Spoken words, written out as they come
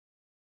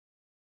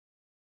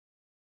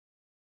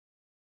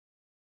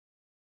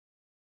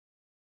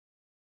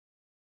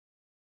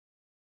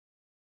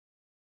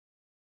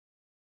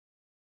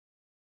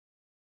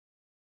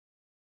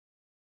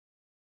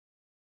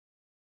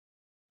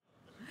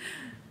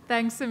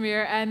Thanks,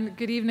 Amir, and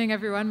good evening,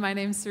 everyone. My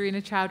name is Serena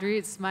Chowdhury.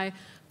 It's my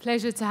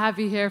pleasure to have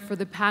you here for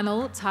the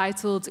panel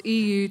titled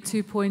EU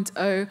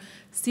 2.0,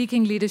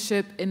 Seeking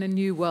Leadership in a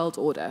New World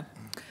Order.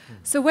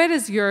 So where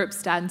does Europe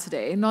stand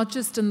today, not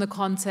just in the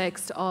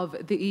context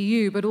of the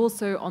EU, but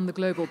also on the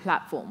global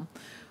platform?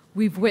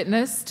 We've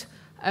witnessed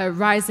a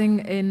rising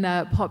in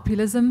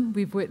populism,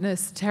 we've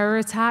witnessed terror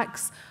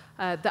attacks,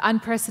 the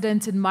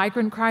unprecedented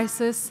migrant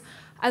crisis,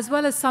 as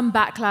well as some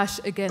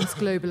backlash against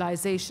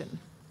globalization.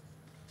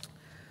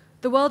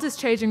 The world is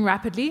changing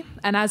rapidly,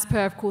 and as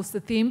per, of course, the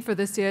theme for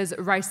this year's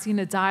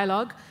Raisina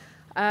Dialogue,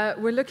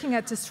 we're looking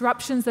at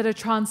disruptions that are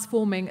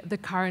transforming the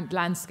current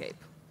landscape.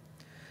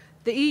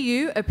 The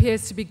EU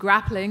appears to be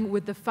grappling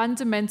with the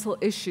fundamental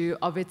issue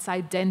of its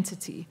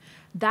identity,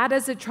 that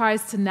as it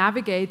tries to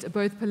navigate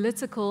both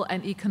political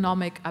and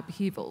economic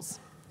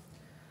upheavals.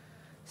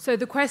 So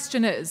the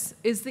question is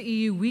the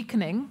EU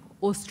weakening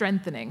or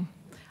strengthening?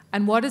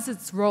 And what is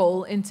its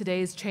role in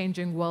today's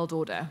changing world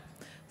order?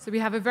 So we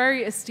have a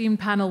very esteemed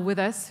panel with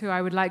us who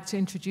I would like to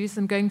introduce.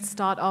 I'm going to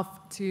start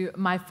off to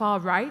my far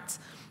right.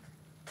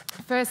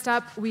 First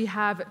up, we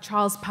have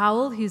Charles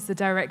Powell. He's the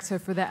director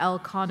for the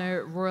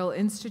Elcano Royal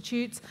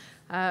Institute,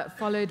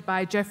 followed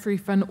by Geoffrey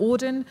van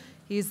Orden.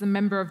 He's the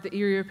member of the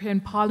European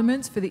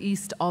Parliament for the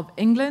East of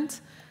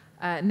England.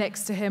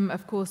 Next to him,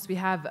 of course, we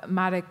have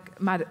Marek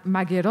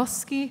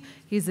Magierowski.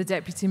 He's the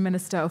Deputy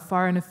Minister of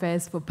Foreign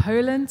Affairs for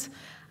Poland.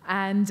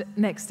 And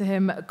next to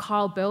him,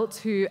 Carl Bildt,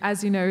 who,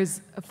 as you know,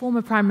 is a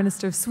former Prime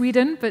Minister of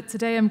Sweden, but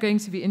today I'm going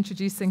to be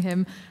introducing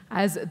him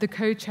as the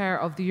co-chair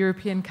of the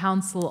European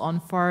Council on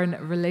Foreign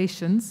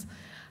Relations.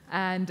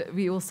 And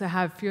we also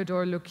have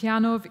Fyodor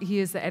Lukyanov. He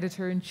is the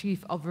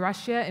editor-in-chief of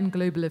Russia in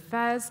Global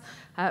Affairs,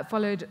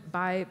 followed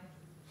by,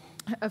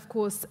 of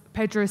course,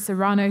 Pedro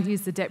Serrano.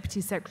 He's the Deputy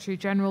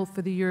Secretary-General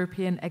for the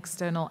European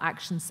External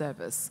Action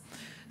Service.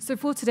 So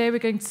for today, we're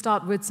going to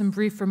start with some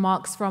brief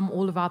remarks from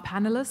all of our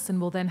panelists, and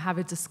we'll then have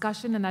a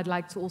discussion, and I'd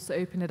like to also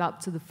open it up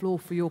to the floor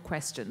for your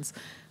questions.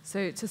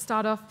 So to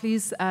start off,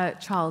 please,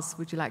 Charles,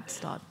 would you like to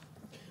start?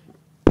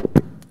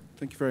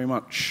 Thank you very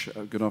much.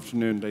 Good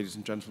afternoon, ladies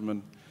and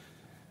gentlemen.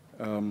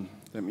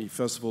 Let me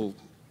first of all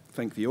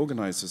thank the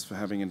organizers for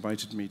having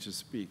invited me to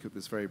speak at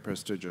this very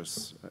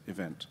prestigious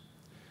event.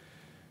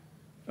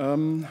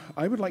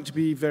 I would like to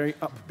be very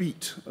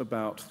upbeat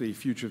about the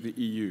future of the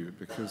EU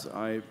because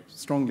I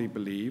strongly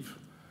believe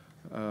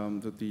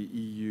that the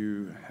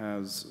EU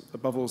has,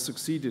 above all,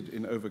 succeeded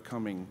in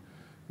overcoming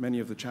many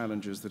of the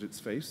challenges that it's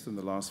faced in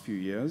the last few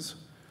years.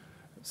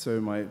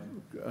 So my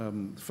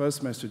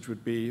first message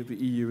would be the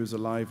EU is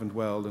alive and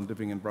well and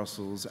living in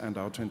Brussels and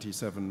our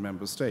 27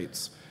 member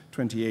states,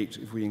 28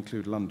 if we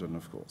include London,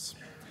 of course.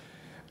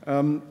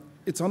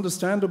 It's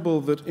understandable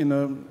that in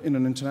an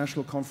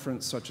international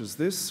conference such as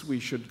this, we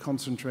should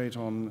concentrate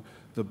on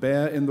the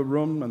bear in the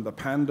room and the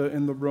panda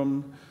in the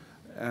room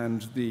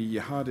and the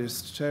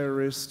jihadist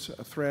terrorist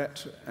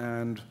threat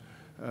and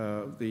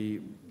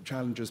the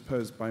challenges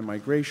posed by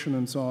migration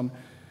and so on.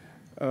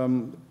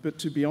 But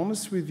to be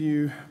honest with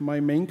you, my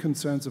main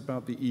concerns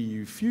about the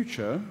EU's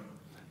future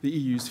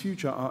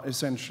are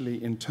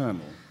essentially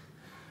internal.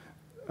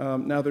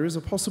 Now, there is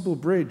a possible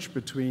bridge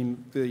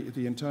between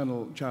the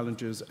internal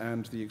challenges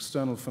and the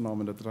external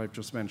phenomena that I've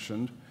just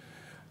mentioned,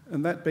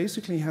 and that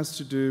basically has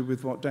to do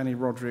with what Dani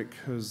Rodrik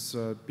has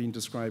been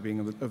describing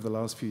over the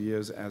last few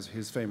years as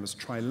his famous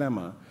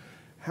trilemma.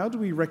 How do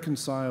we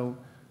reconcile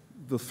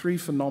the three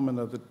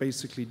phenomena that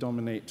basically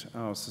dominate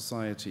our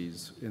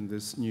societies in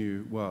this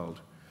new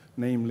world,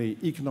 namely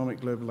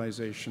economic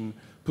globalization,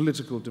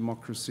 political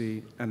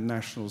democracy, and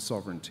national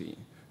sovereignty?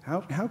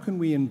 How can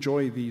we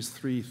enjoy these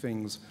three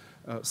things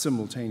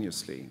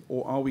simultaneously,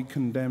 or are we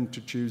condemned to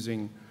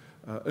choosing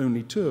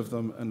only two of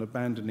them and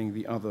abandoning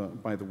the other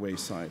by the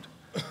wayside?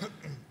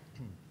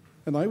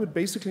 And I would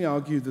basically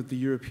argue that the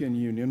European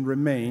Union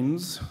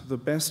remains the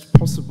best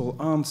possible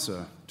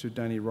answer to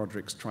Dani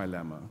Rodrik's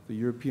trilemma. The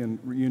European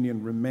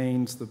Union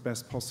remains the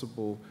best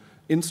possible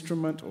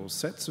instrument or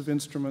sets of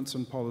instruments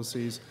and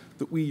policies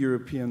that we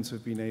Europeans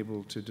have been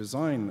able to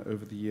design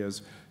over the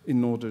years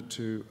in order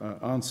to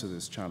answer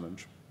this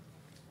challenge.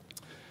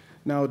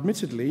 Now,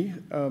 admittedly,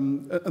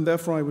 and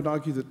therefore I would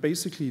argue that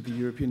basically the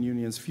European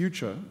Union's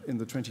future in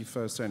the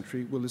 21st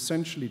century will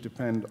essentially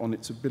depend on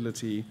its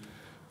ability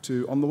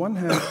to, on the one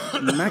hand,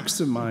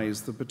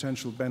 maximize the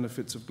potential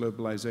benefits of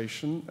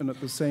globalization and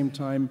at the same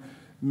time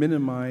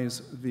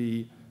minimize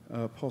the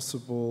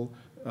possible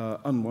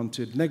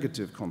unwanted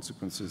negative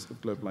consequences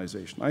of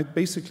globalization. I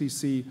basically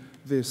see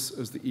this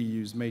as the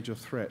EU's major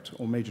threat,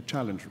 or major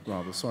challenge,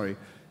 rather, sorry,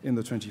 in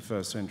the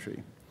 21st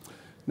century.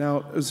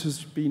 Now, as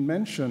has been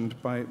mentioned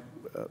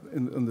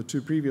in the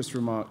two previous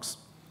remarks,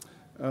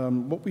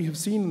 what we have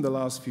seen in the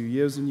last few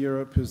years in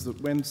Europe is that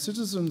when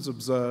citizens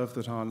observe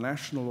that our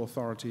national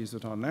authorities,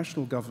 that our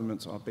national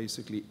governments are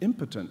basically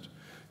impotent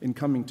in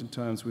coming to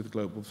terms with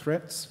global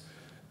threats,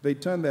 they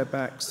turn their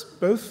backs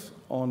both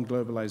on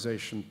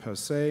globalization per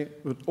se,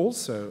 but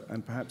also,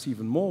 and perhaps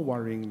even more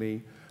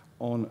worryingly,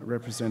 on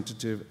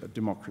representative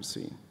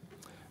democracy.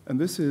 And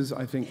this is,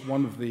 I think,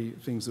 one of the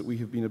things that we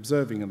have been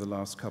observing in the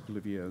last couple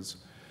of years.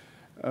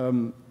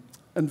 And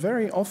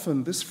very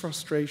often, this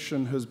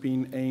frustration has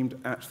been aimed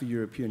at the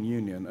European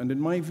Union. And in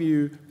my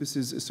view, this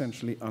is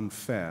essentially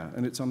unfair.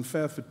 And it's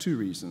unfair for two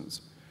reasons.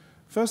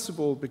 First of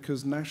all,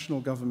 because national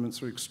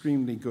governments are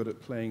extremely good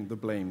at playing the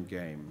blame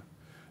game.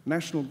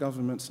 National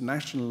governments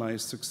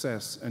nationalize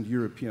success and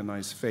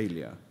Europeanize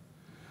failure.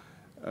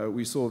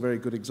 We saw a very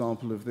good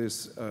example of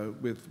this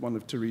with one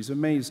of Theresa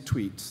May's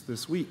tweets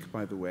this week,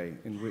 by the way,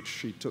 in which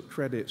she took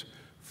credit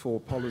for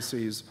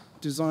policies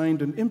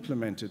designed and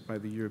implemented by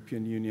the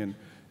European Union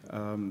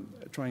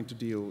trying to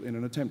deal, in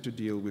an attempt to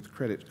deal with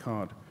credit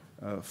card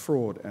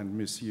fraud and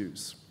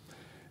misuse.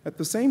 At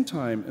the same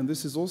time, and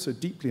this is also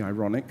deeply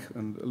ironic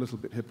and a little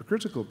bit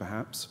hypocritical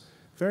perhaps,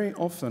 very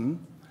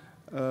often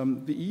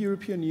the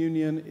European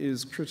Union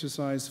is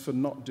criticized for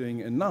not doing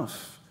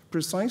enough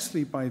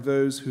precisely by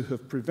those who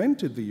have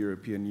prevented the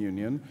European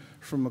Union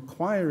from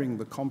acquiring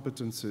the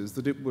competences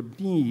that it would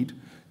need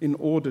in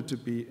order to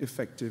be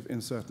effective in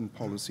certain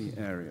policy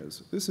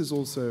areas. This is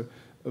also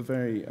a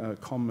very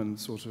common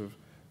sort of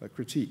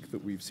critique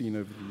that we've seen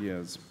over the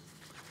years.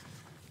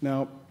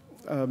 Now,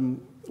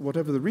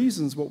 whatever the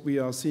reasons, what we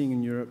are seeing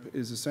in Europe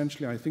is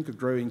essentially, I think, a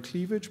growing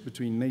cleavage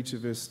between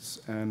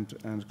nativists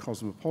and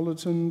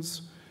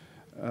cosmopolitans.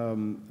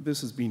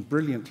 This has been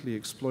brilliantly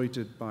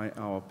exploited by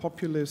our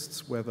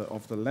populists, whether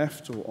of the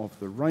left or of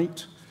the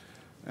right.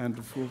 And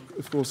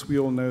of course, we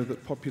all know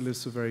that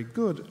populists are very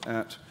good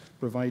at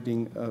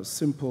providing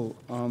simple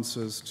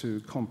answers to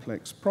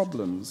complex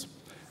problems.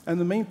 And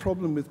the main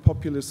problem with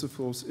populists, of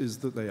course, is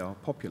that they are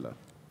popular.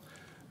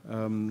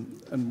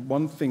 And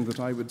one thing that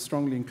I would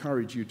strongly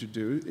encourage you to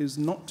do is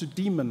not to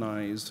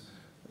demonize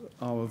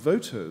our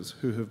voters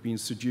who have been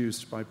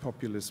seduced by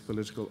populist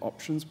political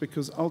options,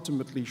 because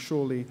ultimately,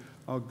 surely,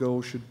 our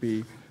goal should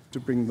be to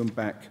bring them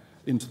back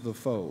into the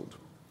fold.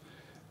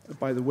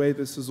 By the way,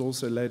 this has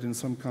also led in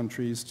some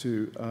countries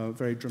to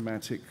very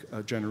dramatic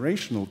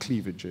generational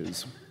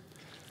cleavages.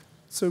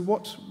 So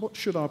what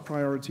should our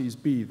priorities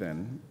be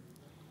then?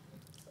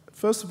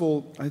 First of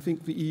all, I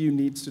think the EU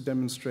needs to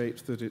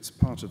demonstrate that it's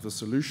part of the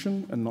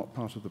solution and not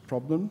part of the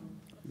problem.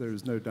 There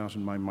is no doubt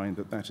in my mind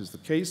that that is the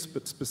case,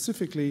 but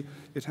specifically,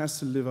 it has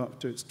to live up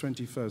to its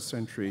 21st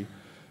century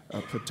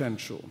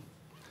potential.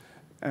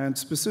 And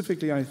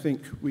specifically, I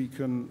think we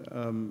can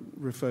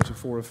refer to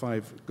 4 or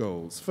 5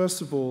 goals.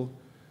 First of all,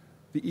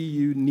 the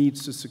EU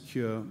needs to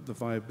secure the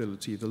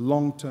viability, the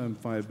long-term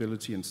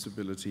viability and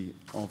stability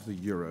of the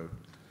euro.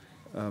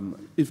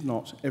 If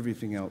not,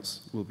 everything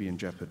else will be in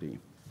jeopardy.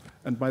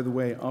 And by the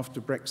way,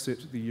 after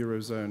Brexit, the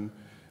Eurozone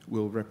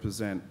will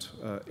represent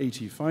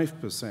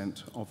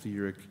 85% of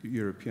the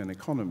European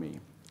economy,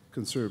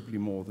 considerably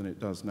more than it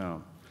does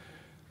now.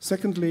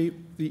 Secondly,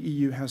 the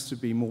EU has to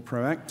be more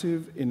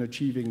proactive in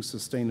achieving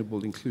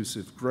sustainable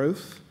inclusive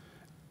growth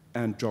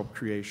and job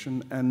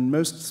creation, and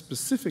most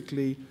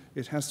specifically,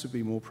 it has to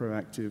be more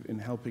proactive in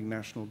helping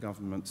national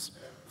governments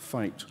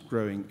fight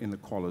growing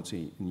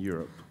inequality in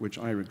Europe, which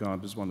I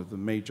regard as one of the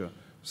major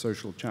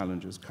social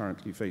challenges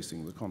currently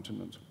facing the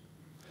continent.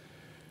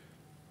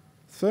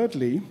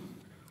 Thirdly,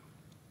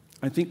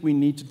 I think we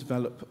need to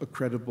develop a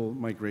credible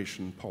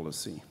migration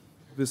policy.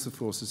 This, of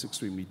course, is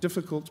extremely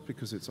difficult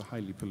because it's a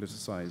highly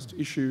politicized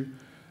issue,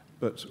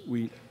 but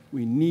we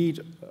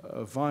need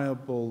a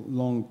viable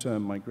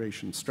long-term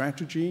migration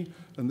strategy,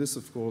 and this,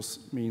 of course,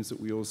 means that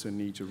we also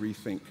need to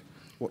rethink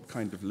what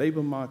kind of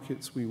labor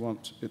markets we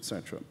want,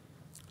 etc.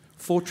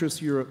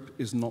 Fortress Europe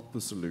is not the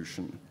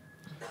solution.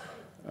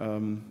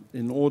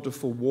 In order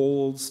for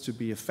walls to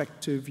be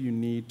effective, you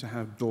need to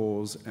have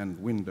doors and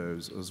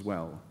windows as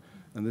well.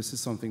 And this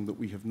is something that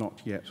we have not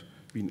yet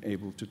been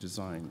able to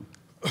design.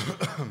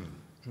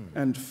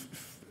 And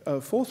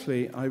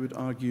fourthly, I would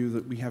argue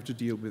that we have to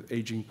deal with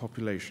aging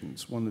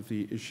populations, one of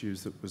the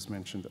issues that was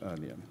mentioned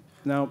earlier.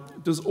 Now,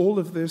 does all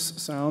of this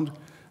sound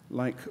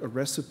like a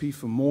recipe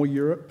for more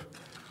Europe?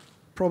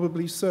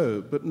 Probably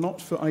so, but not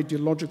for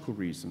ideological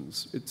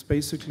reasons. It's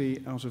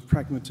basically out of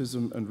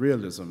pragmatism and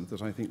realism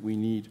that I think we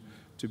need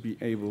to be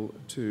able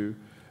to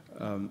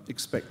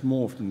expect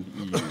more from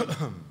the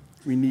EU.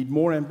 We need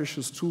more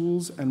ambitious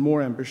tools and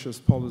more ambitious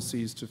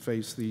policies to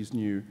face these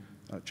new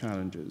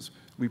challenges.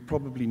 We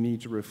probably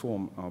need to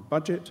reform our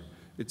budget.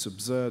 It's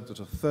absurd that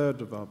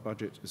 1/3 of our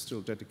budget is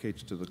still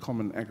dedicated to the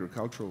common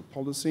agricultural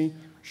policy.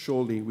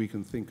 Surely we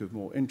can think of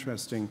more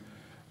interesting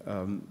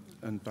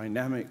and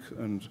dynamic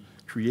and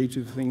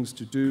creative things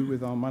to do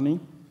with our money.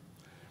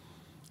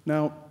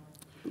 Now,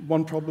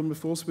 one problem, of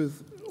course,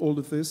 with all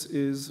of this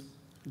is,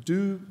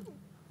 do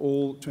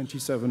all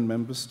 27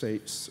 member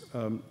states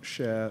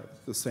share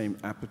the same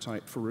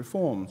appetite for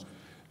reform,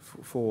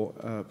 for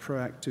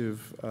proactive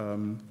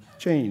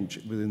change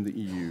within the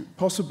EU?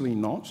 Possibly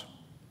not.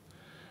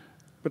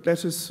 But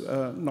let us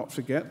not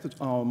forget that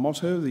our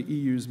motto, the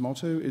EU's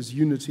motto, is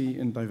unity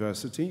in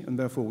diversity, and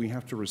therefore we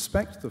have to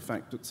respect the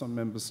fact that some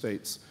member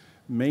states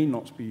may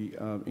not be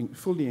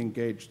fully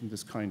engaged in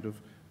this kind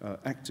of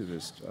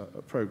activist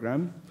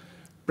program.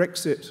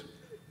 Brexit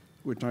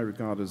which I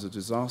regard as a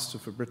disaster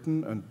for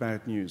Britain and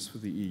bad news for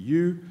the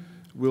EU,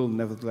 will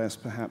nevertheless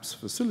perhaps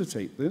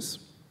facilitate this.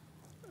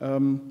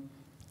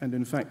 And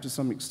in fact, to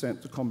some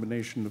extent, the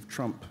combination of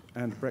Trump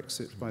and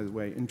Brexit, by the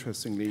way,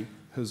 interestingly,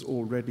 has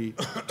already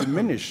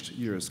diminished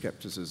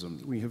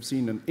Euro-scepticism. We have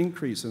seen an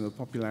increase in the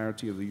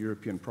popularity of the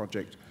European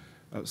project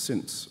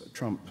since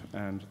Trump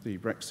and the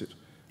Brexit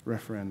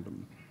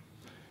referendum.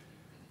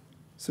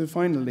 So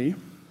finally,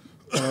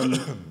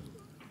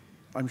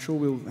 I'm sure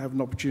we'll have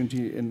an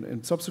opportunity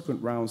in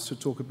subsequent rounds to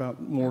talk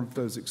about more of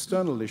those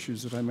external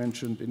issues that I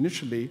mentioned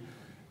initially.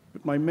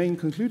 But my main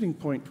concluding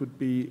point would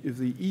be if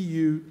the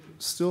EU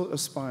still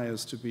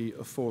aspires to be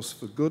a force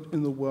for good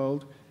in the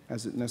world,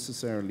 as it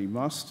necessarily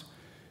must,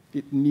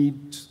 it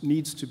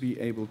needs to be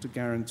able to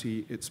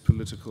guarantee its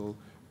political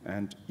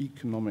and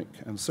economic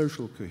and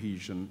social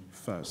cohesion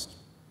first.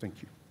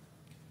 Thank you.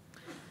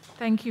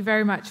 Thank you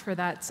very much for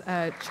that,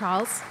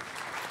 Charles.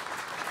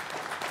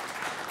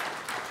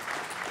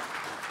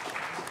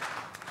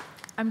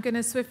 I'm going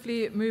to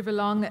swiftly move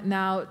along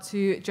now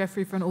to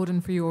Geoffrey van Orden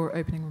for your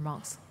opening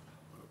remarks.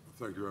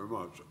 Thank you very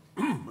much.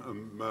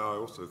 And may I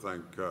also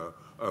thank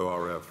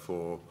ORF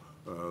for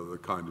the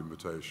kind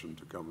invitation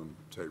to come and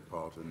take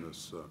part in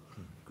this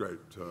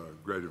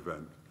great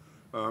event.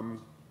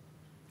 I'm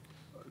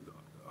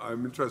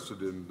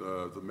interested in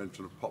the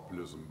mention of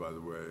populism, by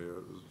the way.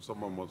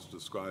 Someone once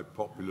described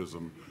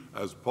populism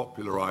as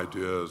popular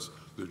ideas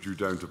that you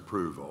don't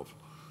approve of.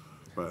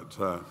 But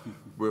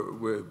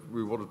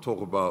we want to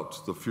talk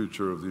about the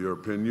future of the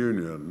European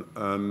Union,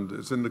 and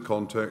it's in the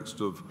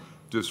context of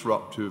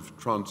disruptive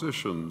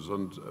transitions.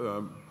 And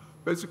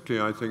basically,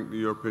 I think the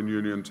European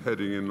Union's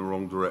heading in the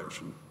wrong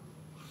direction,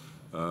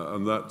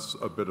 and that's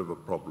a bit of a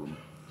problem.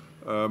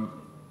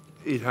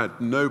 It had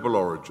noble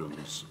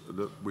origins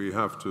that we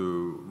have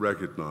to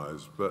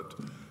recognize, but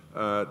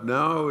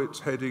now it's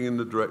heading in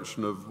the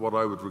direction of what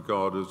I would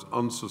regard as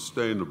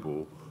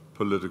unsustainable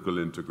political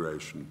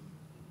integration.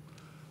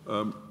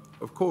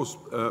 Of course,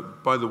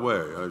 by the way,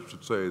 I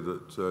should say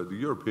that the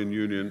European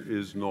Union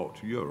is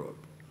not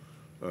Europe.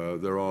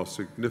 There are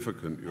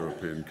significant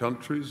European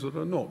countries that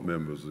are not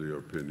members of the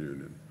European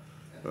Union.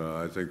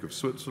 I think of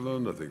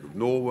Switzerland, I think of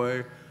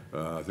Norway,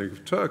 I think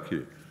of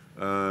Turkey,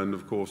 and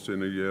of course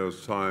in a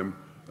year's time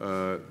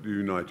the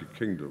United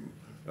Kingdom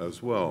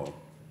as well.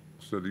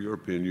 So the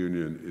European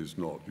Union is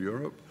not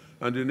Europe,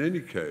 and in any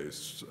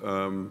case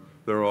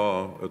there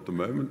are at the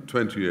moment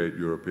 28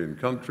 European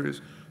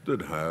countries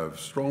that have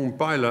strong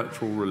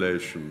bilateral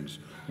relations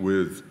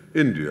with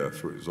India,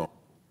 for example.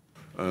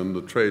 And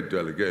the trade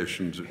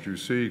delegations that you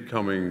see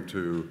coming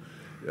to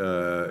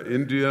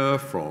India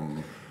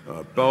from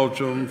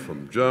Belgium,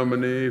 from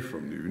Germany,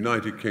 from the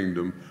United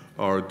Kingdom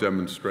are a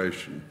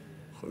demonstration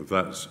of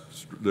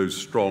those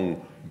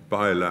strong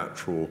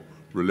bilateral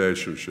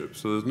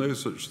relationships. So there's no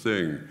such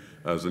thing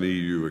as an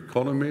EU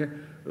economy.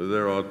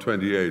 There are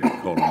 28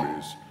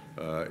 economies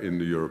in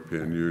the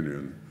European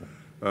Union.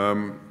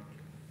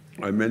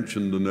 I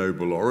mentioned the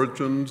noble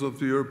origins of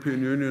the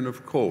European Union.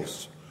 Of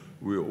course,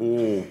 we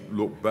all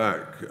look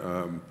back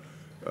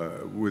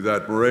with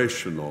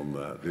admiration on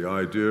that. The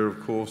idea,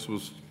 of course,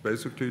 was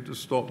basically to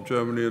stop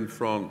Germany and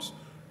France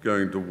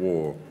going to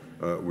war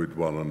with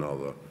one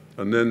another,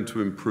 and then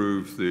to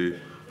improve the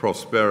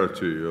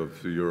prosperity of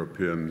the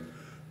European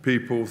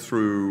people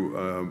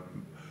through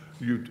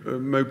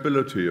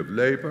mobility of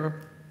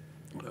labor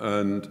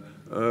and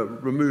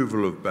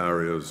removal of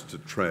barriers to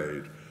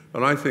trade.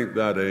 And I think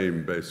that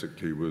aim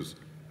basically was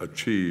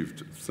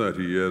achieved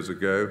 30 years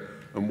ago,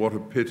 and what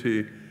a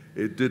pity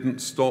it didn't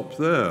stop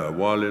there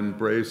while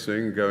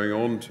going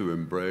on to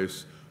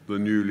embrace the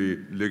newly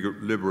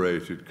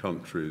liberated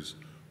countries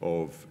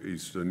of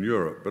Eastern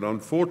Europe. But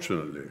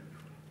unfortunately,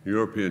 the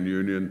European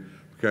Union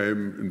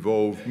became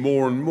involved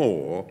more and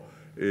more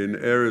in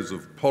areas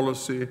of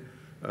policy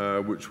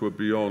which were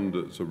beyond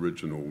its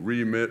original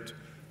remit,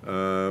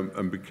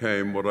 and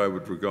became what I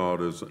would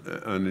regard as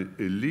an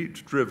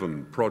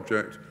elite-driven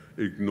project,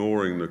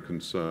 ignoring the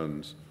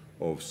concerns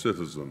of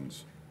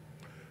citizens.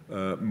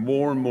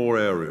 More and more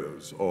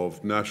areas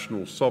of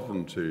national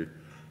sovereignty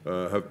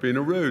have been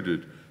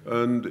eroded.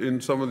 And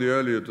in some of the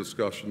earlier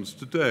discussions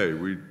today,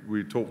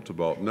 we talked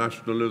about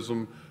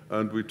nationalism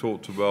and we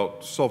talked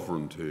about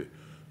sovereignty.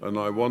 And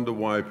I wonder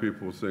why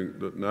people think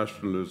that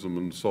nationalism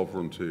and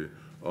sovereignty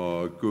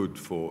are good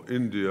for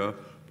India,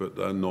 but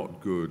they're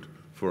not good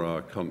for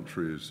our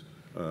countries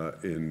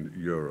in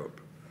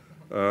Europe.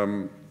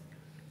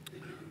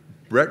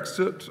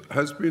 Brexit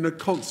has been a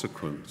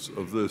consequence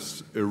of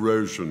this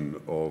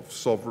erosion of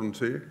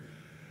sovereignty,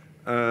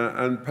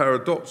 and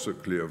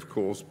paradoxically, of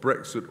course,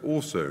 Brexit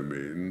also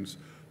means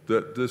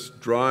that this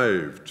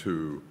drive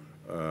to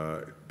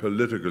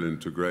political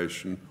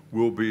integration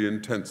will be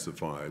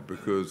intensified,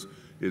 because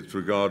it's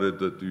regarded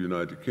that the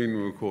United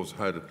Kingdom, of course,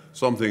 had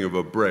something of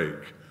a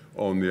brake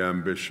on the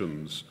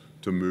ambitions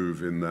to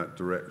move in that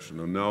direction.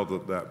 And now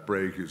that that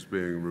brake is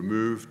being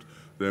removed,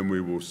 then we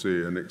will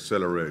see an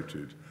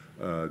accelerated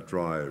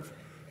drive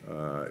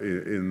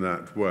in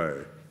that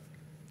way.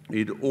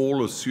 It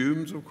all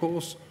assumes, of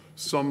course,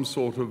 some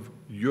sort of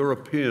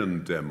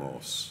European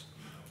demos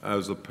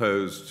as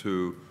opposed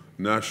to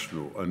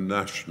national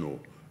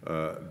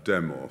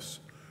demos.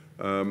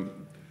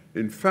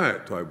 In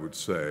fact, I would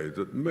say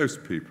that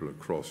most people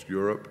across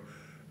Europe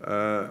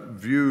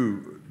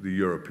view the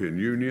European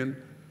Union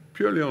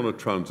purely on a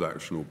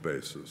transactional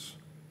basis.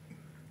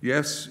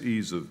 Yes,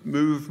 ease of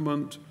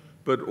movement,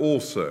 but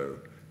also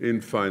in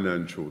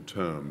financial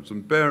terms.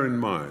 And bear in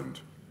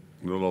mind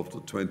that of the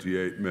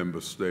 28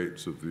 member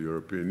states of the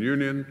European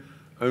Union,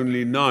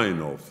 only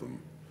 9 of them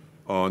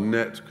are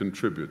net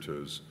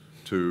contributors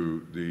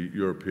to the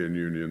European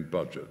Union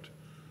budget.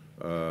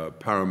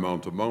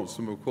 Paramount amongst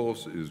them, of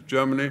course, is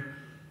Germany,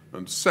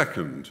 and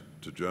second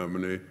to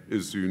Germany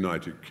is the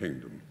United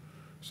Kingdom.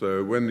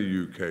 So when the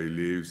UK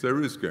leaves,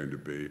 there is going to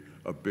be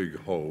a big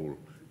hole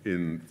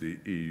in the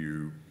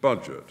EU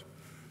budget.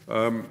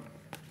 And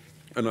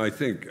I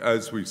think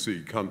as we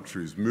see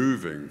countries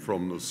moving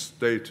from the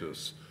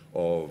status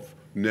of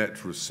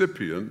net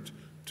recipient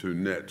to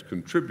net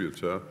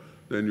contributor,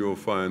 then you'll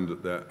find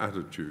that their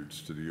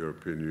attitudes to the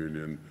European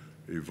Union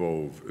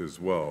evolve as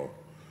well.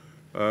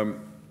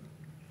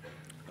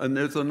 And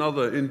there's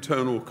another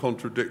internal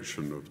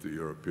contradiction of the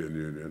European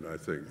Union, I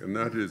think, and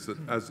that is that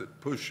as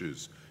it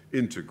pushes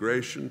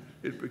integration,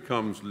 it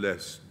becomes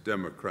less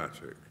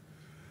democratic.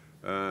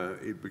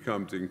 It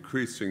becomes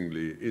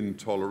increasingly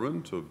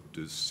intolerant of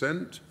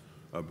dissent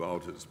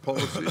about its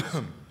policies,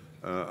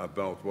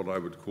 about what I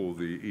would call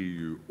the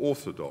EU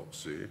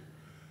orthodoxy.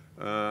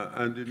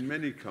 And in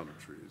many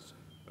countries,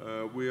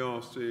 we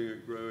are seeing a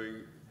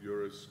growing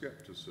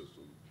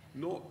Euro-scepticism,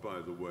 not, by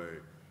the way,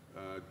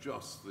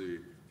 just the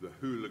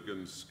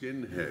hooligan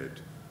skinhead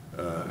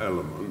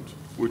element,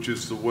 which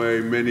is the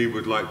way many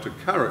would like to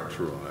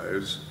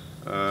characterize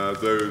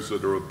those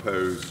that are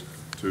opposed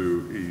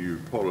to EU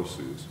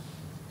policies.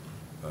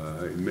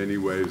 In many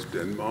ways,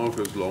 Denmark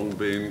has long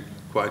been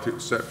quite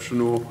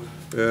exceptional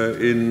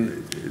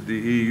in the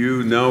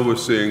EU. Now we're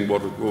seeing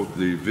what are called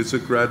the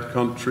Visegrad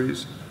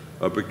countries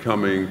are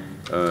becoming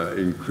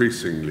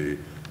increasingly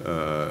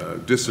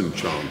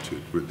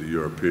disenchanted with the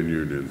European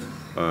Union.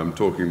 I'm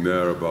talking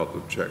there about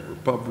the Czech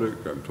Republic,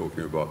 I'm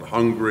talking about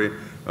Hungary,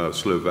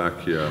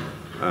 Slovakia,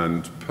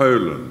 and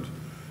Poland.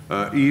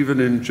 Even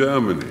in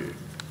Germany,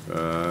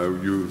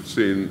 you've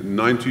seen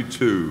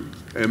 92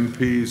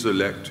 MPs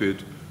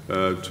elected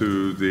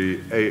to the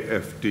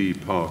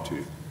AfD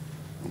party,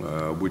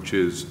 which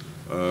is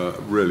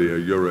really a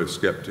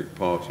Eurosceptic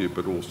party,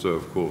 but also,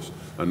 of course,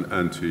 an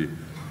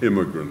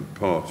anti-immigrant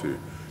party.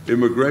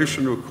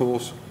 Immigration, of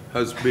course,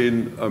 has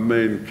been a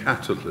main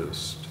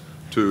catalyst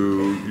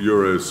to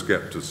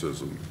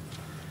Euroscepticism.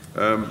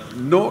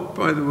 Not,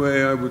 by the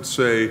way, I would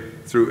say,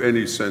 through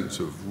any sense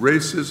of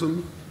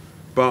racism,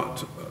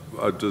 but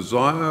a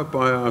desire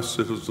by our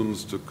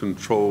citizens to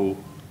control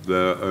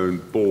their own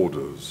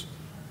borders.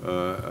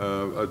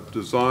 A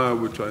desire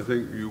which I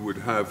think you would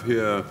have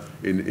here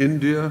in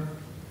India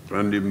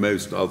and in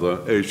most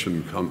other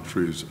Asian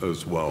countries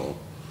as well.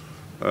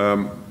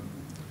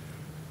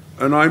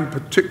 And I'm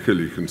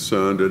particularly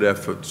concerned at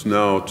efforts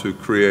now to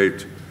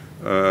create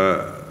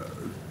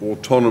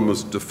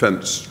autonomous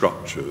defense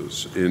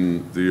structures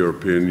in the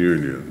European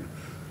Union,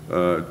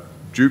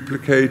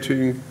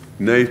 duplicating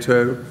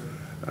NATO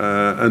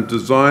and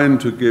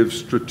designed to give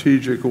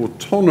strategic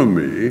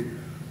autonomy.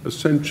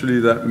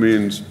 Essentially, that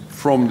means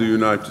from the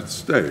United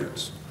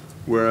States,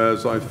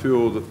 whereas I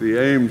feel that the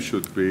aim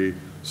should be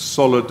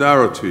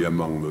solidarity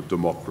among the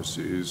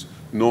democracies,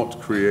 not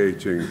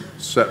creating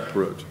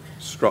separate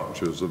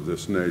structures of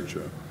this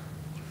nature.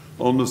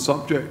 On the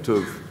subject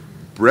of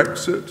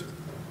Brexit,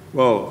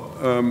 well,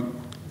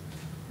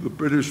 the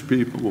British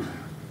people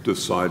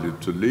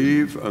decided to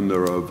leave, and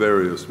there are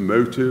various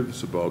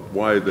motives about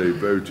why they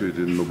voted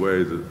in the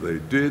way that they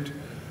did.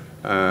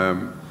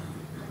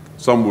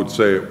 Some would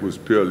say it was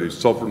purely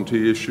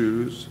sovereignty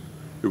issues.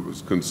 It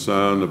was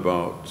concern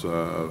about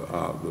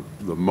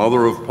the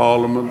mother of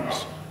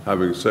parliaments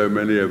having so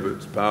many of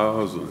its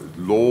powers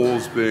and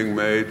laws being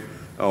made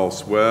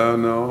elsewhere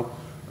now.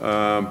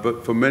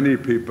 But for many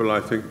people,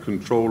 I think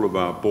control of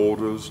our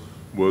borders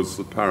was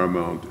the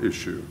paramount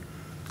issue.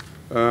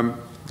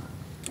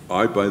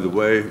 I, by the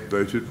way,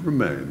 voted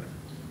Remain,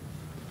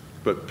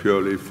 but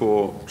purely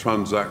for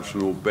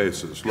transactional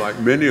basis. Like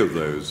many of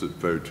those that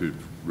voted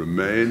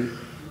Remain,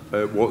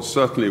 what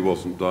certainly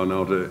wasn't done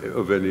out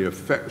of any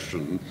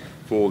affection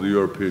for the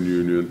European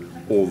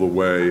Union or the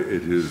way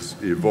it is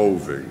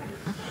evolving.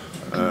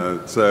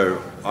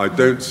 So I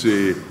don't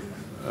see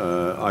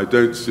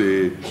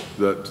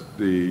that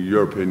the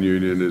European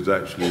Union is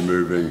actually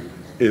moving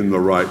in the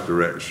right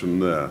direction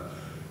there.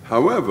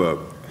 However,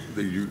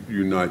 the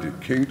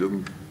United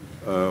Kingdom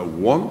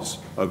wants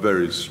a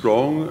very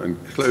strong and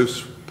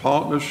close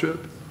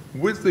partnership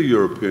with the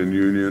European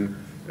Union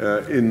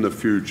in the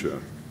future.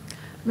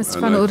 Mr.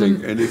 And Van I Orden,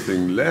 think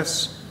anything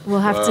less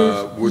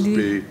would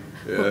be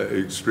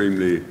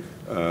extremely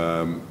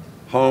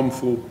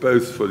harmful,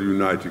 both for the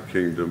United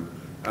Kingdom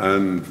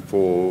and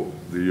for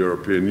the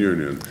European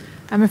Union.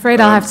 I'm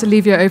afraid I'll have to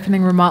leave your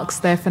opening remarks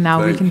there for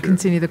now. We can you.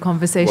 continue the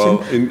conversation.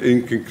 Well,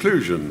 in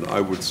conclusion,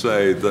 I would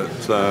say that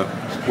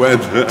when...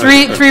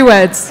 three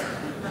words.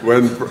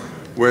 When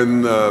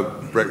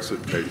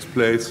Brexit takes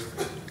place,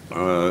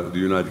 the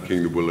United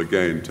Kingdom will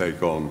again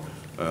take on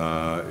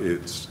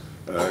its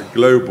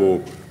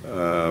global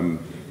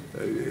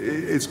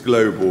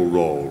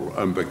role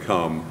and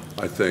become,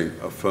 I think,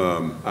 a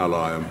firm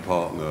ally and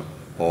partner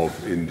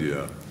of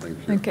India.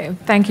 Thank you. Okay,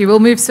 thank you. We'll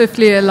move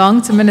swiftly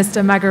along to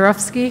Minister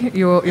Magierowski.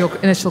 Your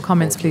initial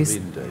comments, please.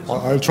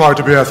 I'll try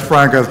to be as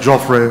frank as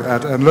Geoffrey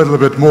and a little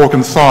bit more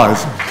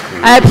concise.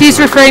 Please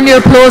refrain your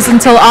applause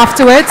until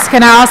afterwards.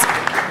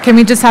 Can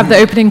we just have the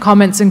opening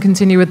comments and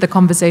continue with the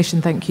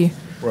conversation? Thank you.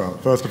 Well,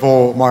 first of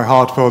all, my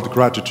heartfelt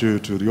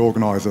gratitude to the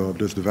organizer of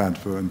this event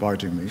for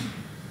inviting me.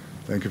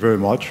 Thank you very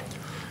much.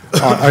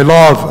 I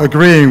love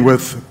agreeing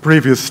with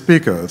previous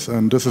speakers,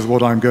 and this is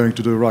what I'm going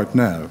to do right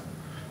now.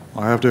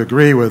 I have to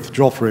agree with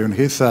Geoffrey when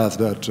he says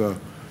that the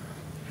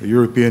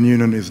European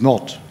Union is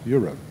not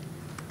Europe.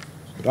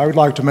 But I would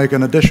like to make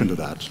an addition to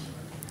that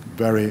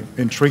very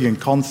intriguing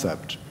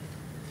concept.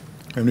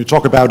 When we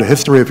talk about the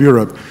history of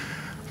Europe,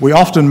 we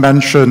often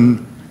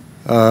mention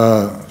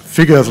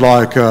figures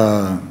like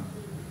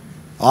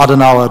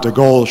Adenauer, de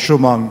Gaulle,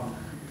 Schuman,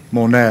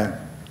 Monet,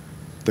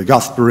 de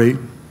Gasperi.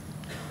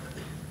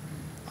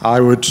 I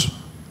would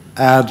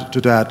add to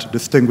that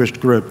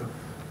distinguished group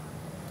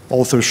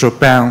also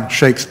Chopin,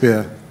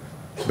 Shakespeare,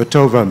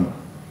 Beethoven,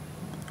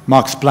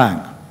 Max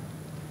Planck.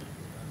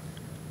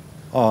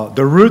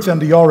 The roots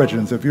and the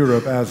origins of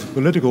Europe as a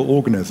political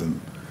organism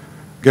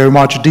go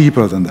much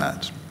deeper than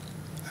that.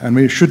 And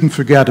we shouldn't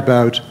forget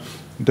about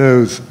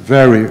those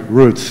very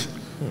roots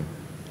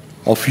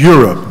of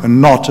Europe and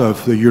not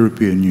of the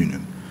European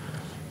Union.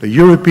 The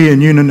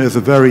European Union is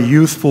a very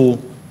useful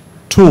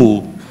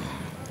tool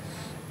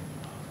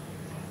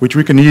which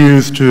we can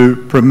use to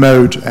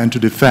promote and to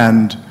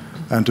defend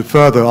and to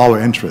further our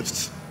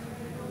interests,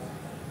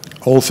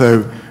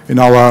 also in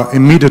our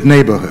immediate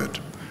neighborhood.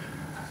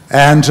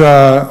 And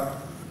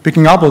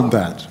picking up on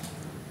that,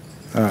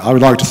 I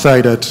would like to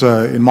say that,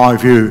 in my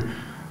view,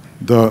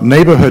 the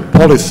neighborhood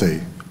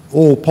policy,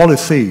 all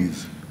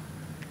policies,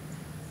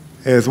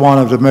 is one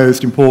of the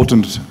most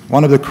important,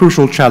 one of the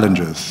crucial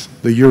challenges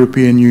the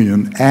European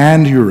Union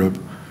and Europe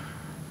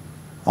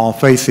are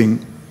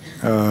facing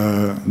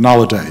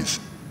nowadays.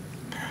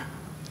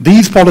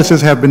 These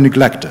policies have been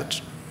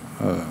neglected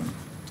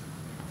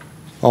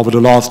over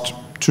the last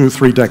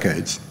 2-3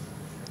 decades.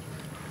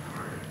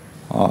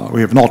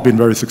 We have not been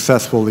very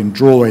successful in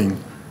drawing,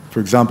 for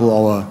example,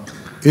 our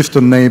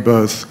eastern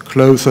neighbors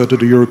closer to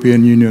the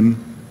European Union.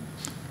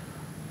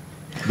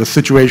 The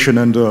situation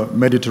in the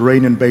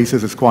Mediterranean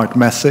basin is quite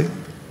messy.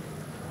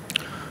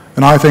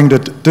 And I think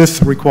that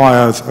this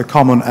requires a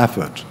common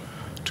effort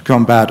to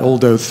combat all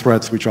those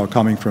threats which are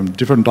coming from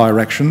different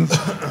directions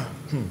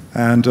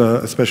and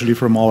especially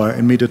from our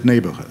immediate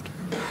neighborhood.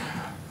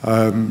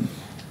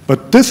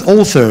 But this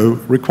also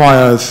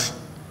requires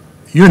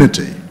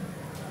unity.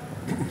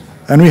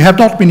 And we have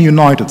not been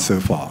united so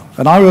far.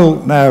 And I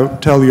will now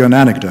tell you an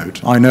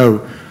anecdote. I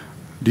know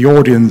the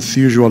audience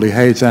usually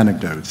hates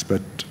anecdotes,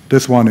 but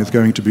this one is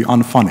going to be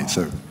unfunny,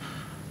 so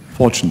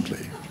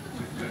fortunately.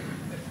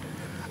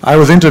 I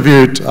was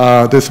interviewed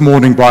this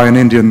morning by an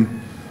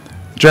Indian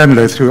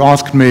journalist who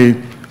asked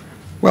me,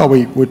 well,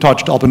 we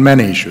touched upon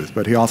many issues,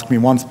 but he asked me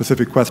one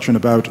specific question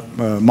about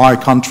my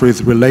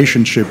country's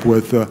relationship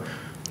with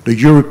the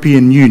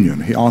European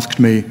Union. He asked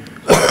me,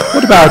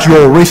 what about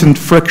your recent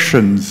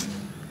frictions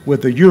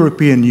with the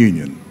European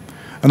Union?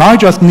 And I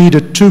just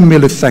needed 2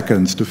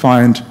 milliseconds to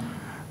find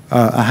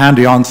a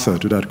handy answer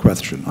to that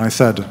question. I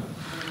said,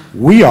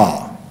 we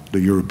are the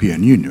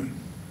European Union.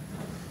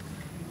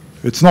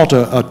 It's not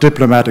a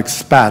diplomatic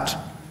spat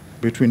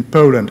between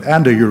Poland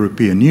and the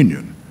European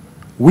Union.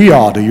 We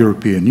are the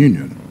European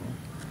Union.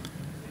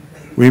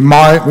 We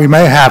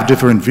may have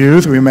different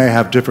views, we may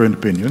have different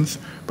opinions,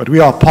 but we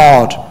are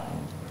part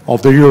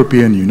of the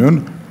European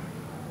Union.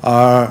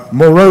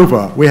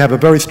 Moreover, we have a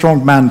very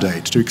strong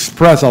mandate to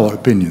express our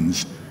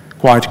opinions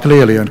quite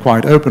clearly and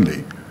quite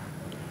openly,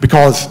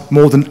 because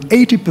more than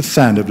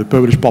 80% of the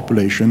Polish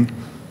population,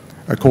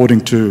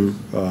 according to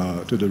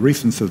the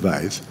recent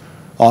surveys,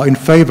 are in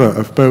favor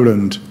of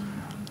Poland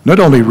not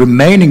only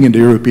remaining in the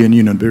European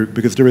Union,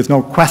 because there is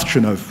no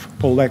question of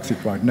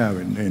Polexit right now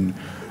in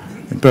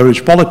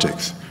Polish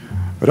politics,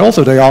 but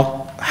also they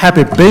are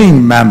happy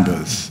being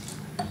members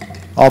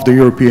of the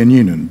European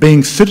Union,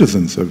 being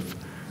citizens of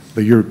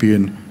the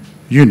European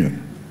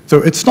Union. So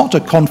it's not a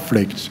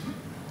conflict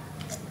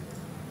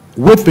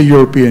with the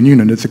European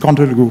Union, it's a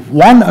conflict with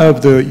one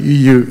of the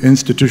EU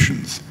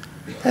institutions.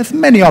 As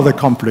many other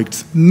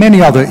conflicts,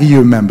 many other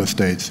EU member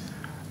states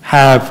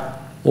have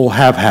or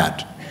have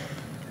had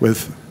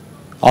with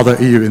other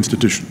EU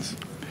institutions.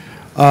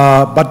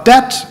 But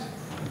that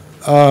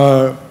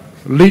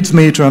leads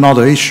me to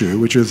another issue,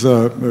 which is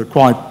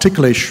quite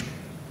ticklish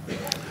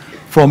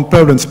from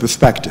Poland's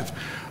perspective.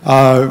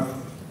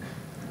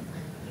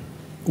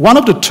 One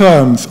of the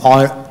terms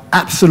I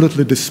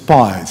absolutely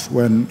despise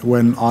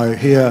when I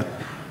hear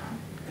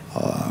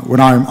when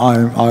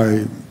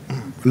I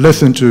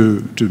listen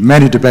to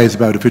many debates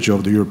about the future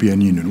of the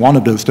European Union, one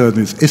of those terms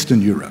is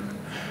Eastern Europe.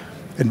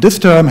 And this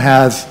term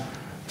has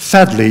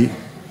sadly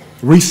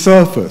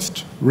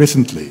resurfaced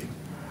recently,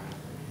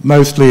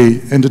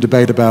 mostly in the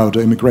debate about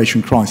the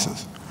immigration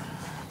crisis.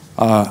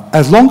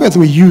 As long as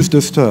we use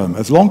this term,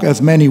 as long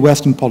as many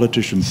Western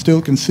politicians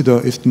still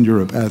consider Eastern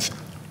Europe as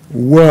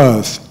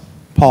worst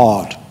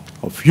part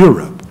of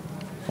Europe,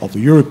 of the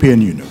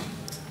European Union,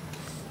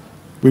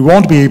 we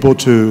won't be able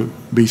to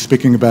be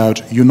speaking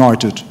about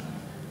united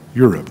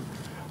Europe.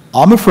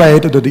 I'm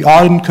afraid that the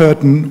Iron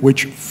Curtain,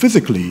 which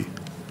physically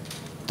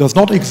does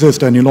not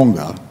exist any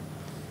longer,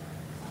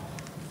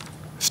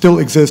 still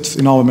exists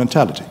in our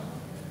mentality,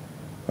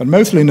 and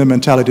mostly in the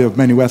mentality of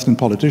many Western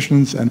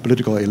politicians and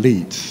political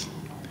elites.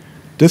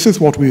 This is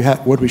what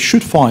we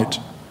should fight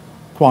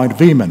quite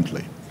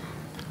vehemently,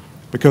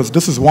 because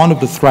this is one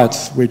of the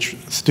threats which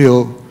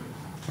still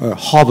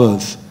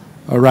hovers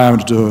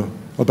around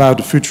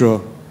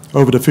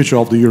over the future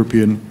of the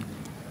European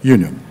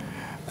Union.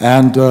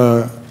 And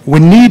we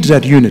need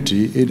that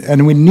unity,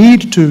 and we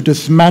need to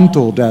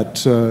dismantle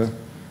that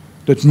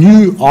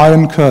new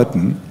Iron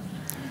Curtain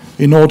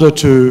in order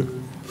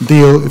to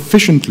deal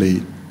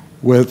efficiently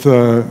with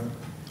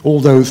all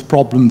those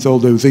problems, all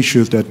those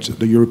issues that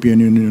the European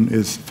Union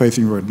is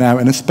facing right now,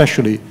 and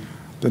especially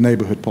the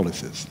neighborhood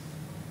policies.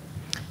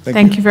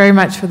 Thank you very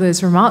much for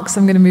those remarks.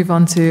 I'm going to move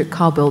on to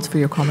Carl Bildt for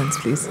your comments,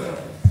 please.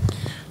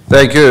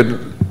 Thank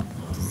you.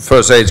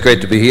 First, say it's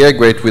great to be here,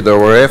 great with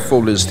ORF,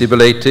 always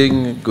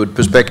stimulating, good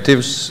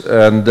perspectives,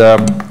 and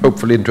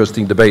hopefully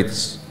interesting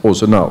debates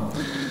also now.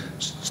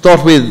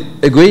 Start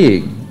with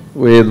agreeing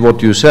with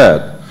what you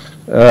said.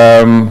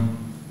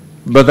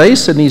 But there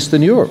is an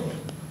Eastern Europe,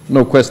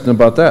 no question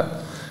about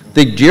that.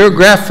 The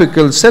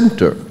geographical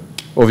center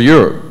of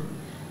Europe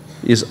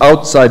is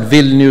outside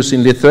Vilnius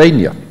in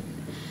Lithuania,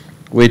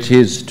 which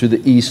is to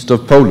the east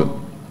of Poland.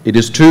 It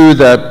is true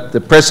that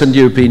the present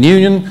European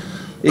Union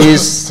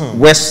is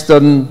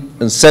Western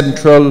and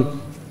Central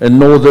and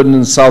Northern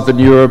and Southern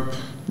Europe,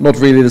 not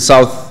really the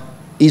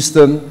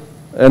Southeastern,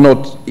 and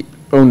not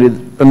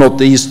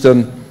the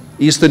Eastern.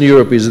 Eastern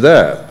Europe is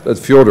there.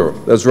 That's Fyodor,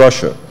 that's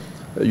Russia.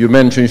 You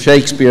mentioned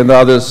Shakespeare and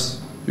others.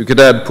 You could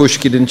add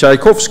Pushkin and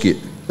Tchaikovsky.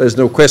 There's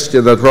no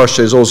question that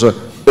Russia is also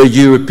a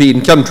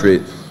European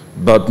country,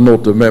 but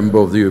not a member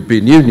of the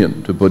European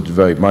Union, to put it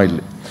very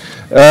mildly.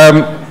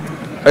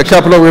 A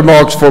couple of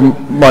remarks from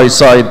my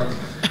side,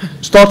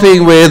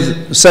 starting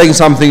with saying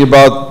something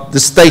about the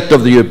state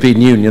of the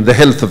European Union, the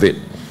health of it.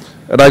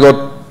 And I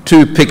got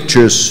two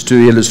pictures to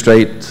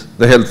illustrate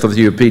the health of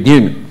the European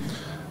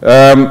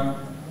Union.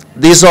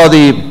 These are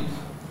the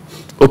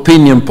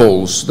opinion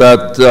polls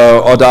that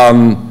are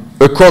done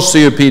across the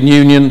European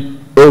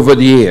Union over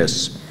the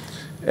years.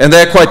 And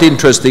they're quite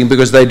interesting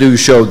because they do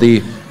show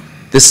the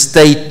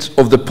state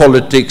of the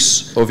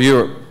politics of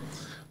Europe.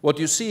 What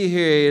you see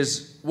here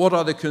is what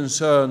are the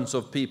concerns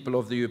of people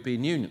of the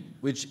European Union,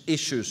 which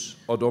issues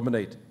are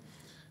dominating.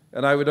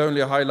 And I would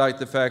only highlight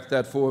the fact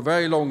that for a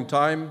very long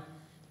time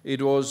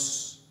it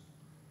was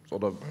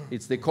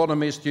it's the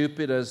economy is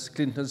stupid, as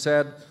Clinton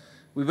said.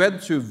 We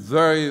went through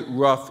very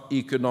rough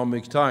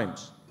economic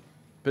times,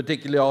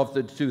 particularly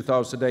after the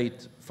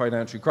 2008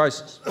 financial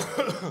crisis.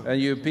 And the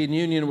European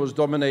Union was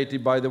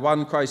dominated by the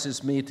one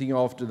crisis meeting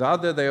after the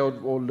other. They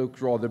all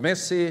looked rather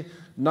messy.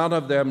 None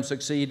of them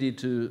succeeded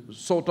to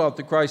sort out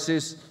the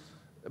crisis,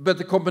 but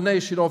the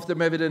combination of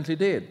them evidently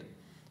did.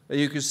 And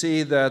you can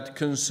see that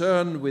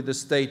concern with the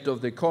state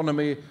of the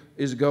economy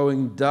is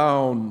going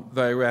down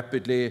very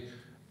rapidly.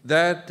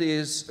 That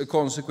is a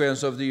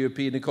consequence of the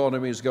European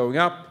economy is going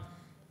up.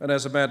 And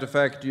as a matter of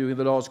fact, during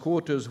the last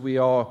quarters, we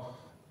are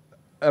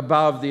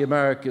above the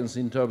Americans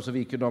in terms of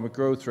economic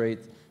growth rate,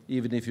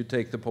 even if you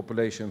take the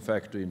population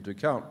factor into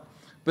account.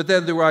 But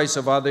then the rise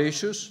of other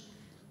issues,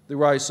 the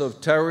rise of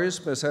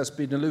terrorism, as has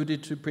been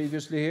alluded to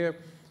previously here,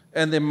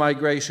 and the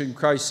migration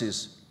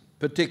crisis,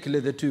 particularly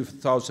the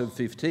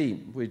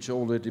 2015, which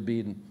already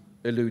been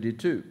alluded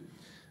to.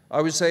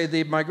 I would say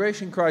the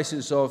migration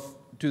crisis of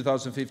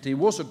 2015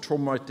 was a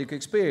traumatic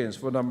experience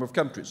for a number of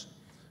countries.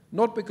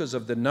 Not because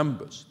of the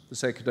numbers. The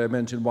Secretary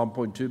mentioned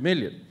 1.2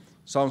 million.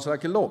 Sounds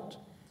like a lot,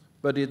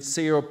 but it's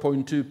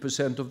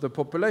 0.2% of the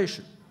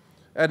population.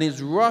 And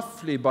it's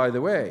roughly, by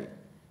the way,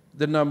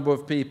 the number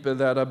of people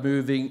that are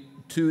moving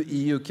to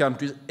EU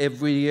countries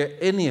every year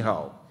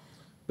anyhow.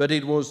 But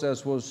it was,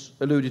 as was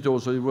alluded to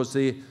also, it was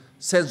the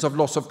sense of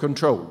loss of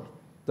control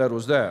that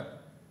was there.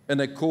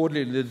 And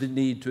accordingly, the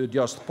need to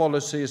adjust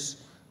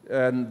policies,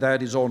 and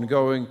that is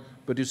ongoing,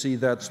 but you see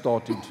that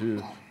starting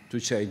to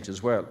change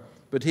as well.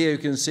 But here you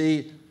can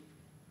see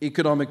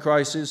economic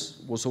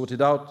crisis was sorted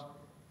out,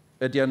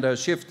 agenda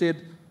has shifted,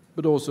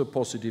 but also a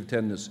positive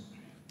tendency.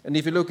 And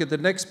if you look at the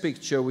next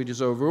picture, which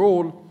is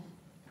overall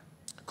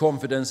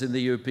confidence in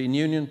the European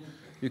Union,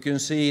 you can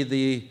see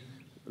the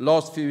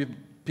last few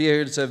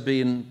periods have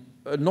been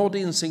a not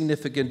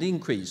insignificant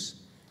increase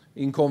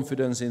in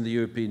confidence in the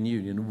European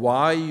Union.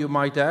 Why, you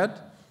might add?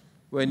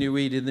 when you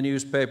read in the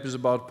newspapers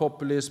about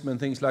populism and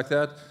things like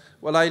that.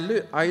 Well,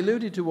 I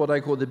alluded to what I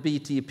call the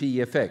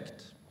BTP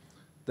effect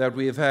that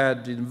we have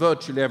had in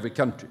virtually every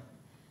country.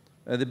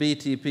 And the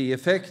BTP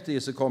effect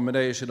is a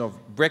combination of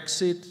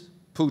Brexit,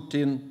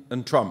 Putin,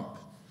 and Trump.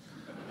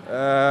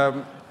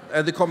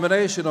 And the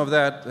combination of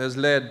that has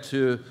led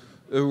to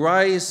a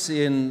rise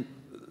in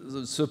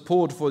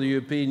support for the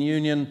European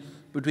Union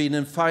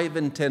between 5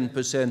 and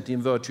 10%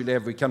 in virtually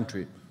every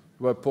country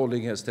where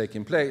polling has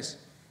taken place.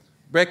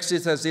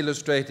 Brexit has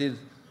illustrated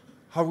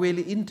how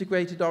really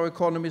integrated our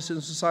economies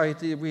and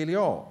society really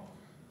are.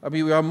 I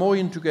mean, we are more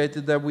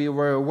integrated than we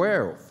were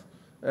aware of.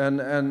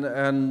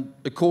 And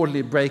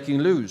accordingly, breaking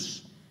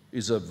loose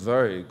is a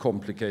very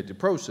complicated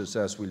process,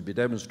 as will be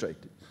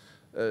demonstrated.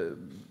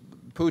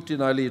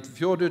 Putin, I leave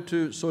Fyodor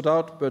to sort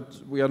out, but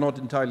we are not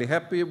entirely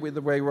happy with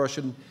the way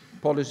Russian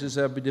policies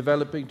have been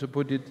developing, to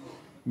put it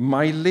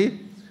mildly.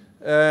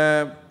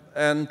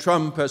 And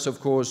Trump has, of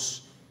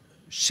course,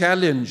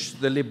 challenged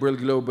the liberal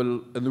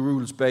global and the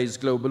rules-based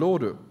global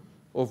order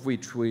of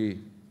which we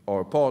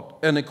are a part,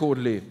 and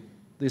accordingly,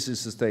 this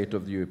is the state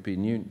of the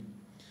European Union.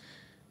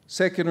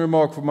 Second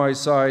remark from my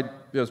side,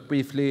 just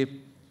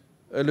briefly,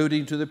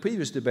 alluding to the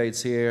previous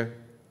debates here,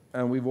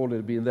 and we've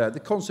already been there, the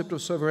concept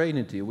of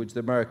sovereignty, which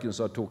the Americans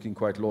are talking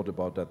quite a lot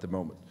about at the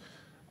moment.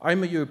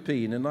 I'm a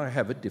European, and I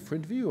have a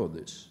different view of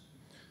this.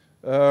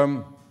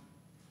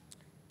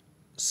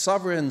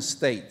 Sovereign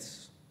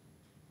states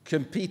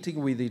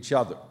competing with each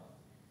other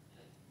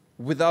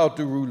without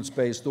a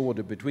rules-based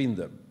order between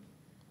them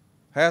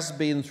has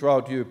been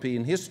throughout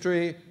European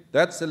history.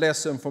 That's the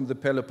lesson from the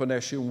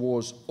Peloponnesian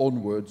Wars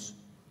onwards,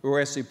 a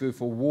recipe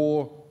for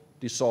war,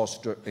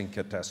 disaster, and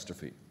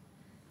catastrophe.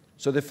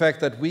 So the fact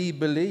that we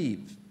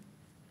believe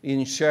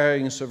in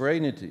sharing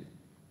sovereignty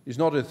is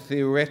not a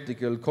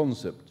theoretical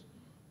concept.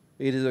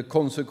 It is a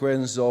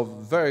consequence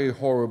of very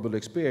horrible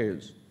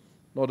experience,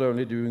 not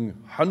only during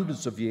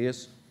hundreds of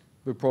years,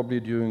 but probably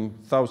during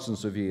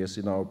thousands of years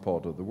in our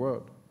part of the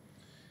world.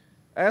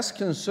 As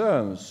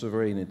concerns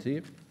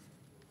sovereignty,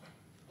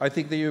 I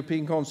think the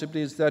European concept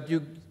is that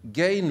you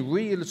gain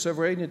real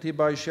sovereignty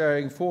by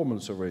sharing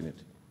formal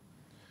sovereignty.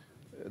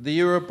 The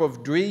Europe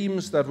of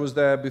dreams that was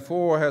there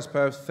before has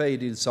perhaps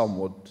faded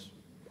somewhat.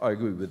 I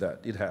agree with that,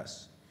 it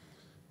has.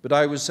 But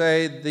I would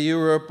say the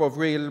Europe of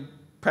real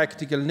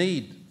practical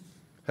need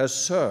has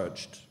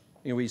surged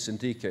in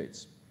recent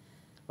decades.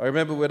 I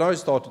remember when I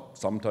started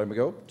some time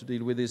ago to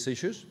deal with these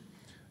issues,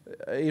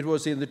 it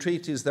was in the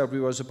treaties that we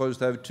were supposed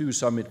to have 2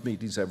 summit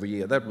meetings every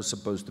year. That was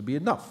supposed to be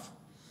enough.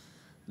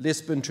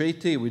 Lisbon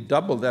Treaty, we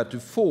doubled that to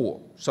 4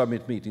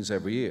 summit meetings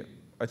every year.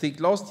 I think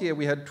last year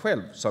we had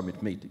 12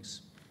 summit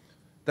meetings.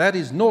 That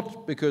is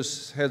not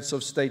because heads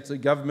of state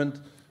and government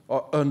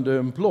are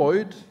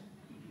underemployed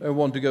and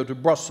want to go to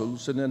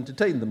Brussels and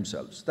entertain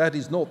themselves. That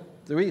is not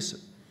the reason.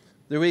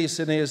 The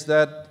reason is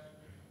that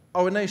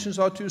our nations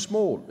are too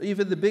small.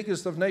 Even the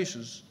biggest of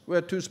nations,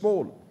 we're too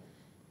small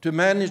to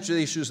manage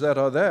the issues that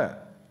are there.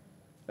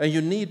 And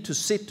you need to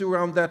sit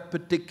around that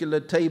particular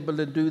table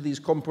and do these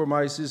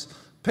compromises,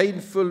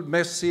 painful,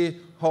 messy,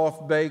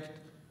 half-baked,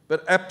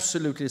 but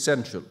absolutely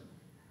essential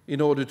in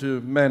order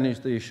to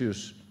manage the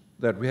issues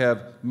that we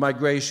have.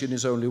 Migration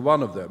is only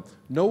one of them.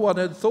 No one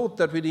had thought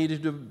that we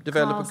needed to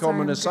develop a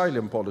common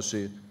asylum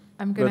policy.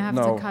 I'm going to have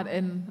to cut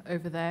in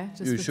over there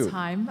just for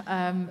time.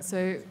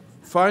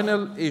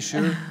 Final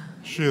issue.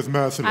 She is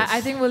merciless.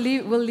 I think we'll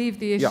leave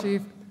the issue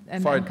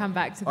and come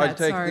back to that.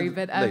 Sorry,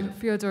 but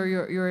Fyodor,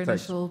 your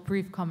initial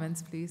brief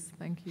comments, please.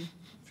 Thank you.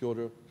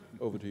 Fyodor,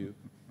 over to you.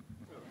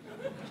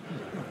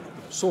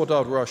 Sort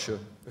out Russia.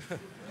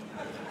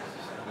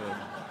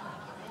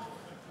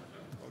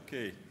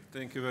 Okay,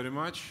 thank you very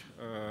much.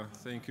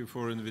 Thank you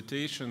for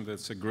invitation.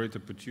 That's a great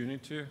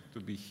opportunity to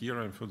be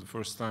here and for the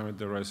first time at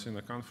the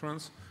Raisina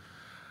conference.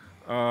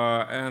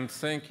 And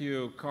thank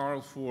you,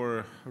 Carl,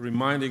 for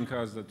reminding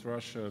us that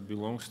Russia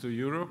belongs to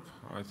Europe.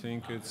 I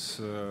think it's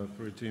a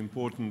pretty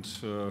important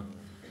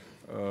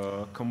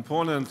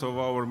component of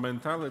our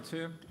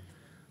mentality.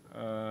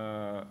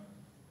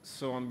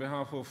 So on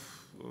behalf of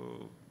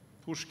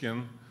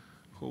Pushkin,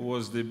 who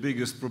was the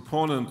biggest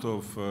proponent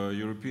of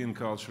European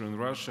culture in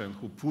Russia and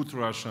who put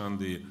Russia on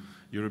the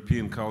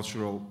European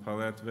cultural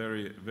palette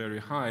very, very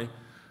high,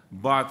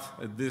 but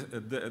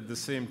at the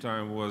same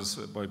time was,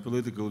 by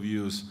political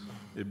views,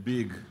 a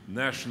big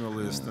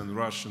nationalist and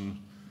Russian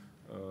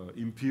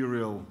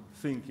imperial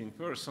thinking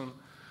person,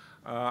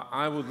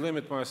 I would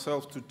limit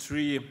myself to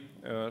 3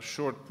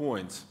 short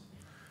points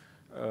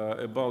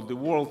about the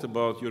world,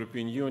 about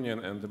European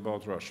Union, and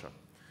about Russia.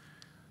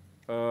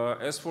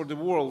 As for the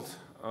world,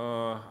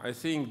 I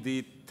think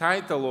the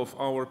title of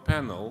our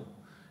panel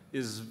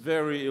is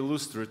very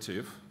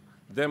illustrative,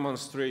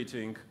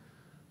 demonstrating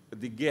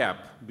the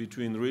gap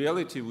between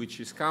reality, which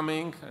is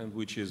coming and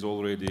which is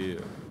already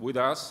with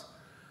us,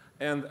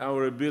 and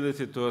our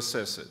ability to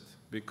assess it.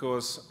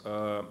 Because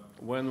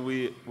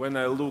when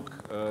I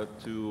look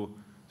to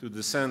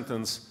the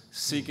sentence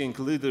seeking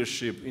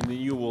leadership in the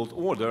New World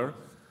Order,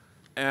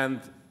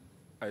 and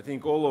I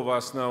think all of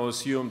us now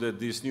assume that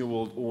this New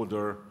World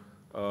Order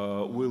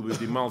will be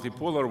the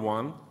multipolar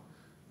one,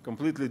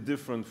 completely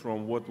different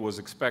from what was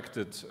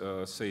expected,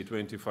 say,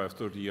 25,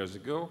 30 years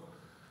ago.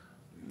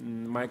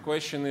 My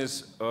question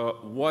is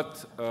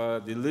what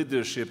the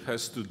leadership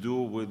has to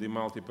do with the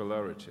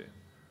multipolarity.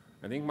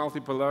 I think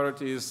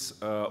multipolarity is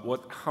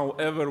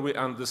however we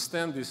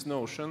understand this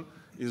notion,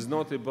 is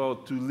not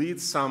about to lead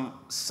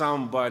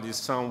somebody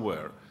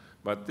somewhere,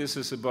 but this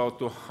is about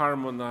to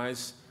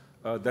harmonize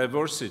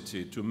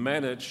diversity, to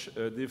manage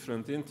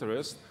different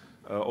interests,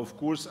 of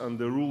course, on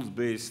the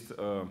rules-based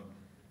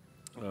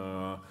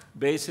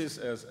basis,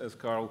 as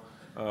Carl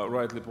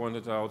rightly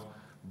pointed out,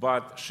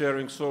 but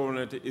sharing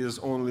sovereignty is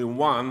only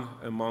one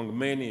among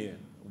many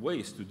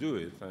ways to do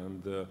it,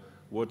 and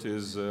what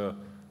is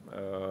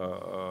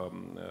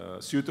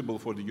suitable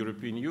for the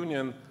European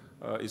Union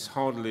is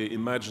hardly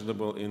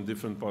imaginable in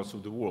different parts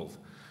of the world.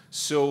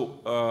 So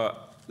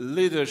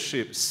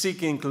leadership,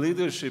 seeking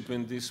leadership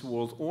in this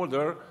world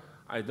order,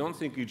 I don't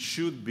think it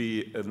should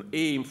be an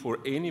aim for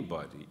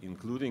anybody,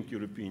 including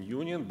European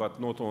Union,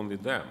 but not only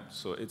them.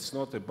 So it's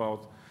not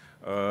about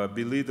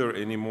be leader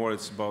anymore,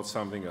 it's about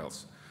something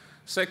else.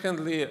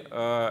 Secondly,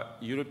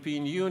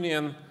 European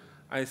Union,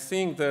 I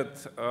think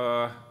that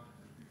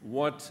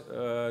what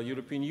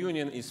European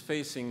Union is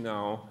facing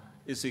now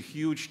is a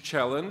huge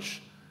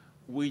challenge,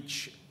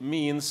 which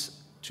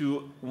means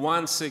to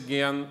once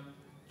again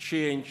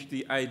change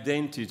the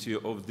identity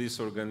of this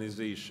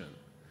organization.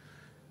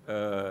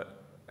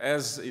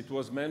 As it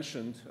was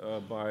mentioned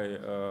by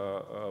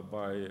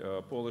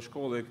a Polish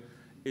colleague,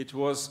 it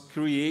was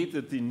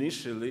created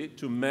initially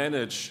to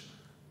manage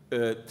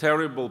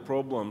terrible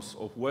problems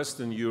of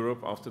Western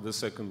Europe after the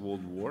Second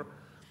World War.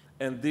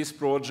 And this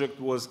project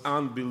was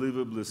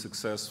unbelievably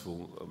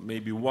successful,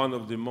 maybe one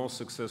of the most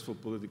successful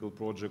political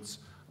projects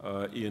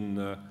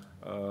in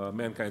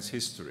mankind's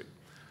history.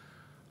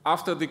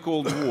 After the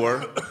Cold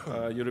War,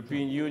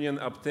 European Union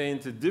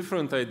obtained a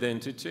different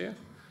identity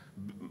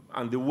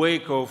in the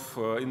wake of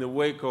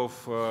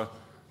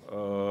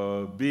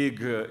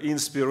big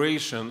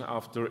inspiration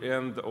after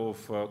end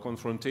of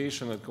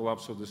confrontation and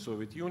collapse of the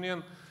Soviet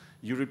Union.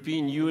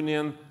 European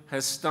Union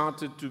has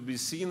started to be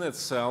seen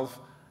itself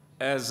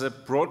as a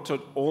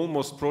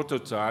almost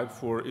prototype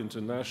for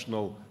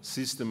international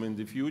system in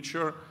the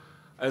future,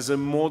 as a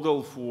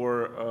model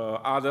for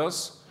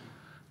others,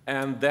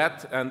 and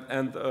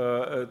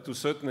to a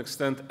certain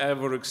extent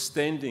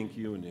ever-extending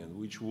union,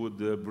 which would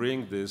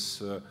bring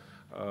this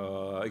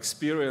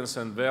experience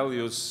and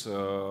values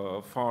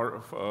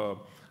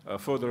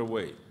further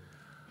away.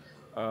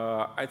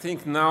 I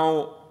think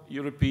now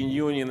European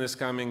Union is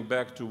coming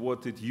back to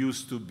what it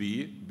used to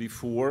be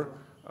before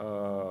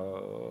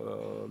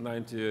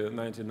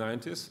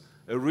 1990s,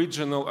 a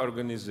regional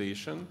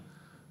organization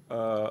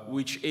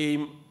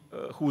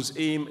whose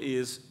aim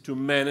is to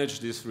manage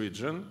this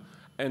region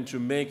and to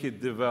make it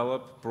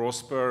develop,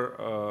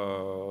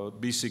 prosper,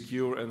 be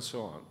secure, and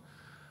so on.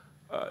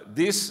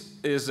 This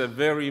is a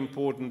very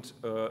important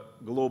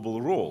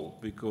global role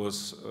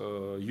because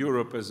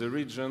Europe as a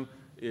region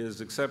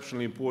is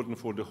exceptionally important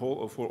for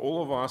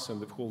all of us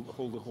and the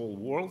whole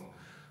world,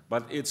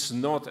 but it's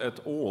not at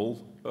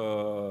all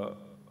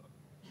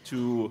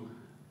to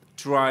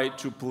try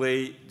to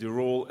play the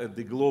role at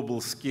the global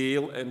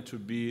scale and to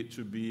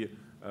be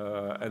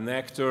an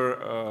actor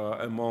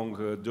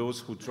among those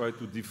who try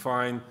to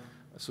define,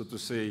 so to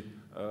say,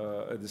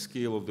 at the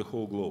scale of the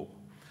whole globe.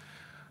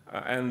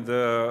 And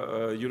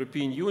the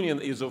European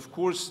Union is, of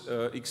course,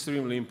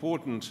 extremely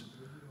important.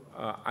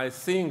 I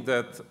think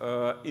that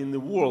in the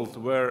world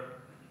where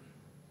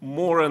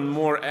more and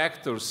more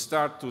actors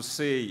start to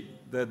say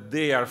that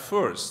they are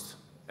first,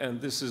 and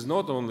this is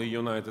not only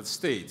United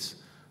States,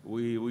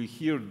 we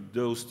hear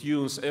those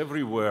tunes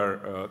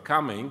everywhere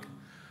coming,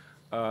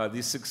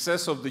 the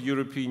success of the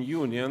European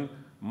Union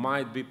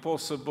might be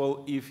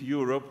possible if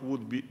Europe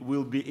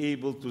will be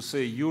able to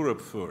say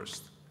Europe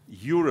first,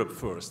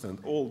 and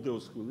all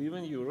those who live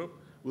in Europe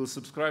will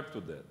subscribe to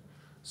that.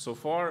 So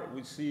far,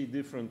 we see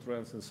different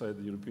trends inside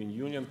the European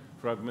Union,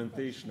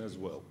 fragmentation as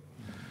well.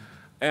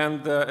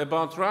 And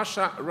about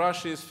Russia,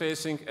 Russia is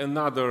facing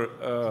another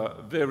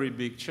very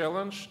big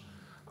challenge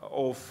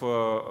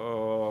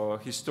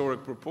of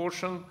historic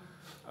proportion.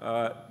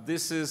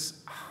 This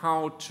is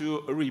how to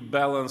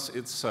rebalance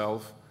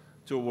itself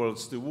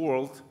towards the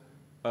world,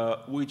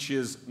 which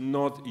is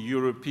not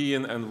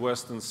European and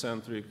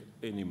Western-centric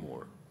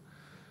anymore.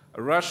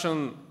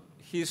 Russian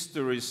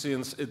history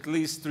since at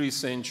least 3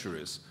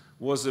 centuries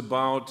was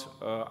about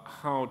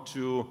how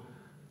to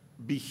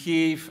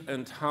behave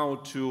and how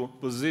to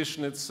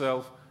position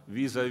itself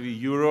vis-à-vis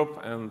Europe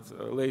and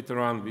later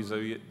on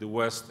vis-à-vis the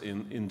West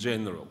in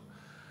general.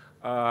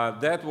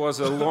 That was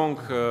a long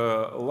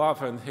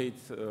love and hate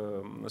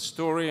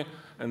story,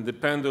 and the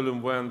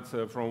pendulum went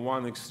from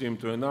one extreme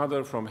to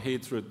another, from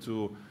hatred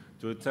to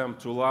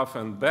attempt to love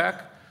and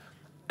back.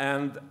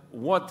 And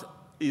what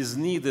is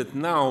needed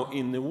now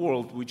in the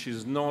world, which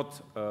is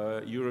not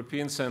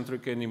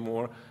European-centric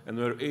anymore, and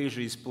where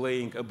Asia is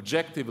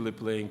objectively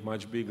playing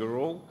much bigger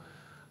role,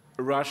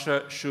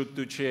 Russia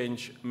should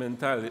change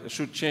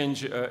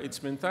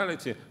its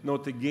mentality,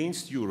 not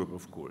against Europe,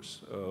 of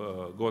course,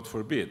 God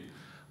forbid,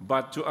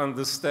 but to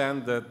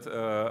understand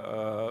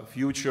that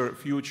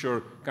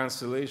future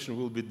constellation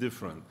will be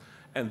different.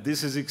 And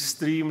this is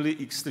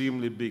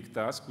extremely big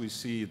task. We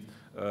see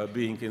it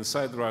being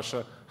inside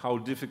Russia, how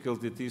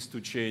difficult it is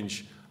to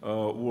change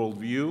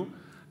worldview.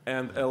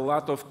 And a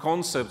lot of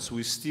concepts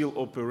we still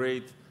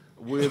operate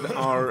with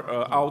are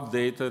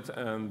outdated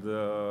and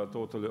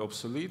totally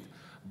obsolete.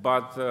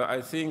 But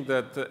I think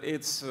that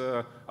it's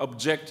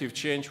objective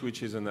change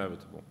which is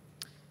inevitable.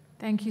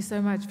 Thank you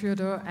so much,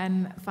 Fyodor.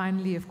 And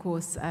finally, of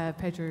course,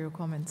 Pedro, your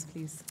comments,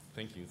 please.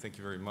 Thank you. Thank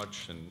you very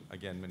much. And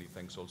again, many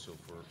thanks also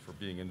for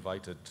being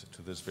invited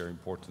to this very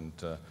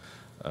important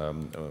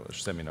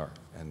seminar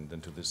and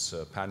then to this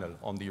panel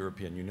on the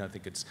European Union. I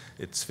think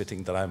it's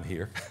fitting that I'm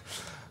here.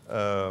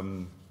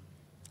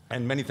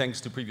 And many thanks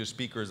to previous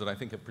speakers that I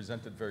think have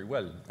presented very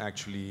well,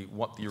 actually,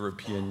 what the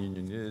European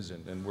Union is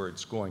and where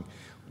it's going.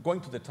 Going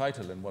to the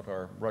title and what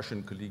our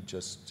Russian colleague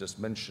just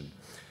mentioned,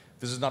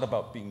 this is not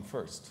about being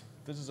first.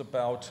 This is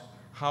about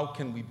how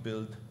can we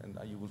build, and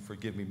you will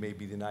forgive me,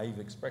 maybe the naive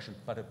expression,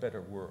 but a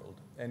better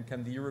world. And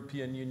can the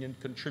European Union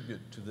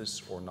contribute to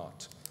this or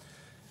not?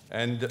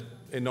 And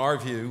in our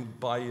view,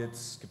 by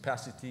its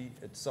capacity,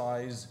 its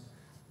size,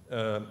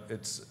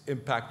 its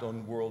impact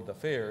on world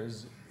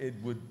affairs, it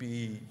would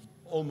be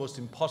almost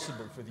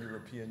impossible for the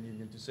European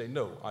Union to say,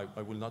 no,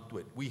 I will not do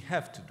it. We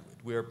have to do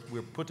it.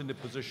 We're put in a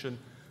position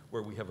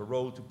where we have a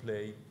role to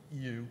play,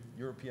 EU,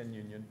 European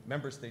Union,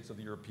 member states of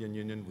the European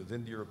Union,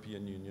 within the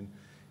European Union,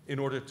 in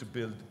order to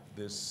build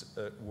this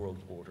world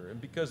order. And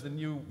because the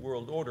new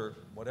world order,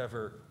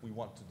 whatever we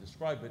want to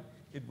describe it,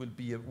 it will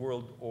be a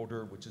world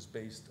order which is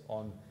based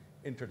on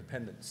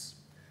interdependence,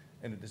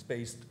 and it is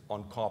based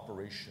on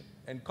cooperation.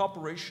 And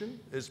cooperation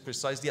is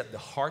precisely at the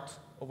heart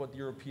of what the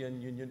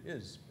European Union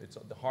is. It's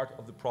at the heart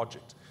of the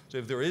project. So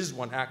if there is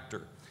one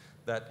actor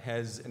that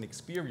has an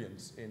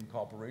experience in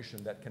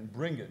cooperation that can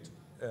bring it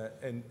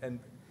and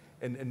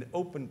an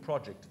open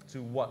project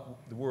to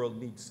what the world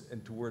needs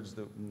and towards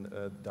the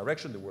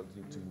direction the world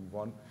needs to move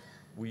on,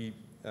 we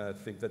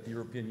think that the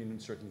European Union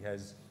certainly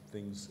has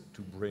things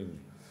to bring.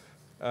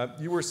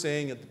 You were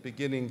saying at the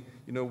beginning,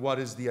 what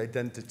is the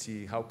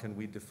identity? How can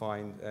we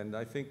define? And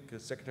I think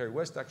Secretary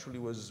West actually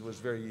was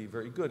very,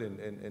 very good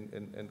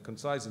and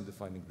concise in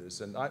defining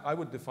this. And I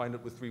would define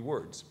it with 3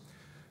 words.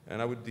 And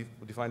I would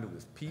define it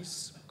with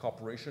peace,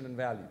 cooperation, and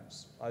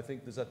values. I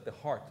think this is at the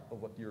heart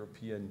of what the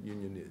European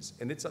Union is.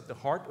 And it's at the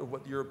heart of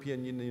what the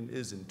European Union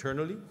is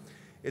internally.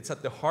 It's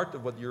at the heart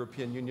of what the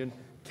European Union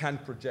can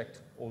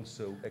project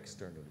also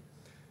externally.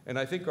 And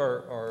I think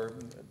our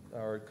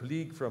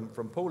colleague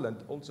from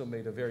Poland also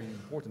made a very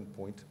important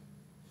point.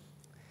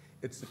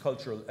 It's the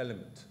cultural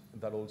element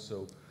that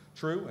also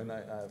true, and I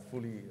have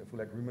full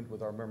agreement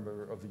with our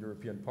member of the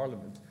European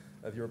Parliament.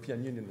 The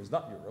European Union is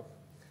not Europe,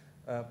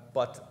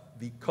 but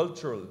the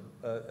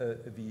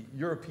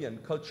European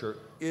culture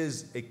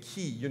is a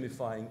key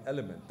unifying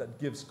element that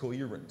gives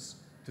coherence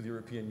to the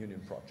European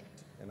Union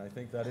project. And I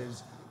think that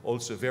is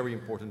also a very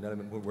important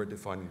element when we're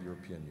defining the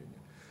European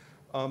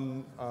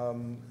Union.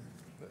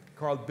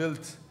 Carl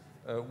Bildt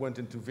went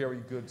into very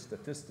good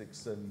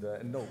statistics and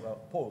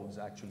polls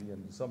actually,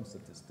 and some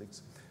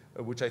statistics,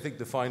 which I think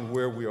define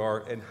where we are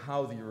and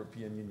how the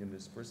European Union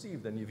is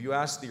perceived. And if you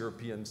ask the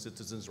European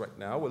citizens right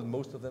now, well,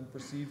 most of them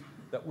perceive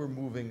that we're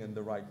moving in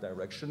the right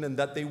direction and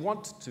that they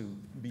want to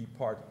be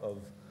part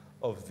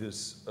of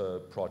this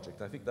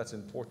project. I think that's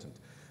important.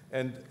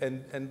 And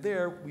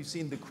there we've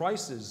seen the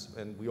crisis,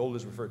 and we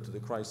always refer to the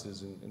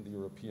crisis in the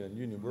European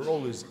Union. We're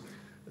always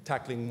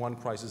tackling one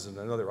crisis and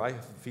another. I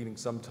have a feeling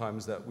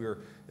sometimes that we're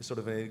sort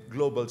of in a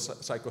global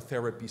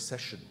psychotherapy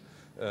session,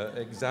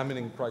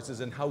 examining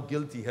crisis and how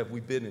guilty have we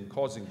been in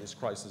causing this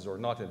crisis or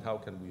not, and how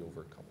can we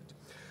overcome it.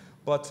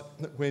 But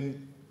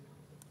when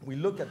we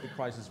look at the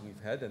crisis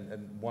we've had,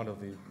 and one of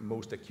the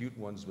most acute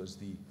ones was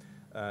the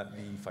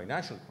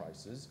financial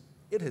crisis,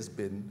 it has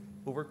been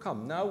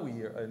overcome. Now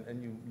we are,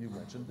 and you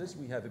mentioned this,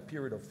 we have a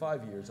period of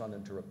 5 years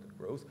uninterrupted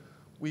growth.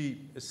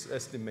 We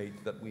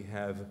estimate that we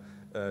have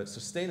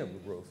sustainable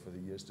growth for the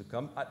years to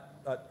come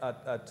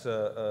at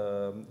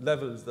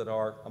levels that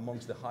are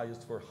amongst the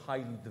highest for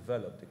highly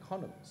developed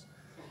economies.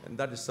 And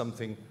that is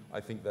something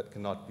I think that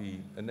cannot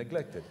be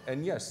neglected.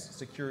 And yes,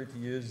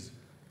 security is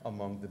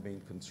among the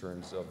main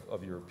concerns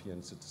of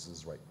European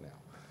citizens right now.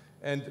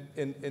 And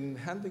in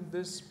handling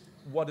this,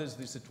 what is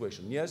the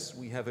situation? Yes,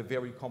 we have a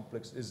very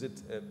complex, is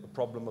it a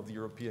problem of the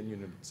European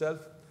Union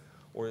itself,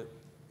 or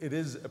it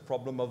is a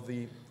problem of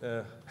the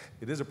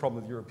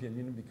European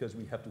Union because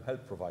we have to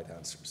help provide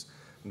answers,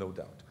 no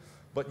doubt.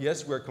 But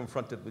yes, we're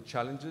confronted with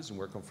challenges, and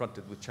we're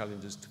confronted with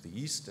challenges to the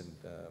east,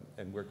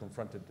 and we're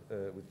confronted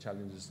with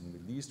challenges in the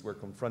Middle East. We're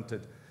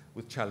confronted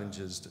with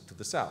challenges to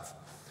the south.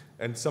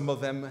 And some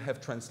of them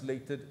have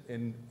translated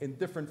in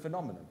different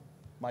phenomena.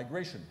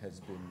 Migration has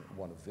been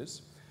one of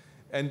this.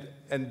 And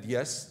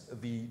yes,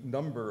 the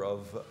number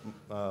of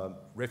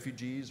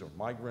refugees or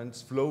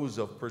migrants, flows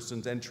of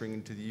persons entering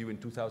into the EU in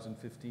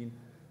 2015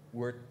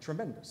 were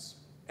tremendous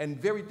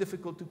and very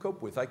difficult to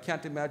cope with. I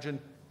can't imagine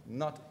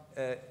not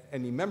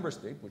any member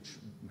state, which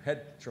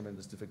had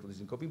tremendous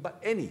difficulties in coping, but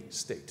any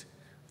state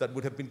that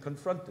would have been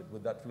confronted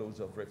with that flows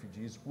of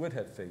refugees would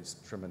have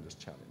faced tremendous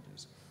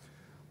challenges.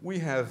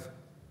 We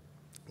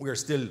are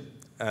still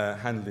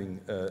handling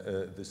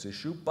this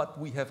issue, but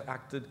we have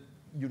acted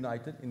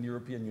united in the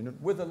European Union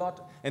with a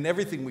lot, and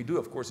everything we do,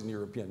 of course, in the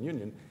European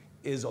Union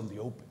is on the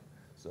open.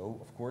 So,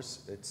 of course,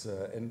 it's,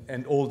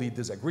 and all the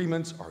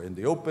disagreements are in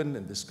the open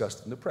and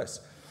discussed in the press,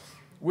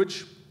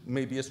 which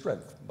may be a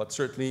strength, but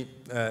certainly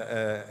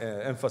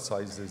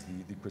emphasizes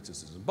the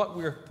criticism. But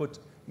we have put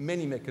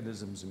many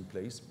mechanisms in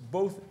place,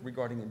 both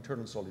regarding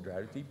internal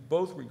solidarity,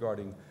 both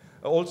regarding,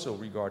 also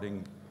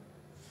regarding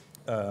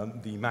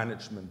the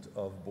management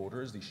of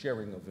borders, the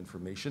sharing of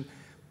information,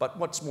 but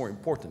what's more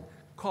important,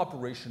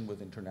 cooperation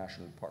with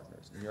international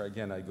partners. And here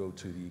again I go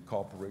to the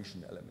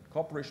cooperation element.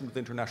 Cooperation with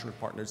international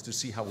partners to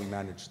see how we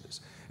manage this.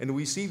 And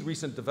we see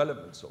recent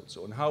developments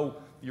also and how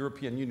the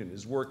European Union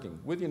is working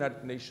with the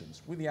United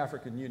Nations, with the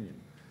African Union,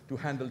 to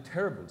handle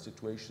terrible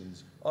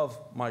situations of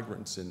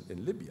migrants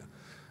in Libya.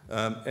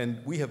 And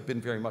we have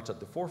been very much at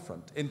the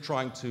forefront in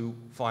trying to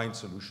find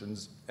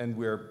solutions, and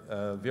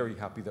we're very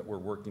happy that we're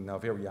working now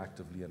very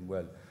actively and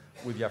well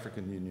with the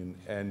African Union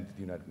and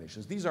the United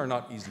Nations. These are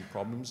not easy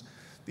problems.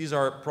 These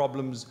are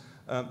problems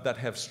that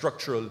have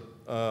structural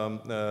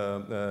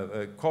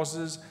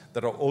causes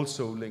that are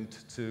also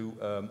linked to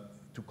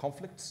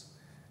conflicts.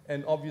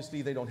 And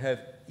obviously, they don't have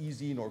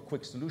easy nor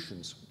quick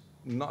solutions,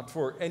 not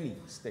for any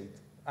state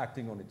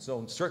acting on its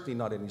own, certainly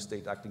not any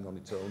state acting on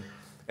its own,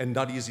 and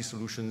not easy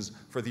solutions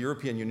for the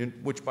European Union,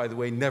 which, by the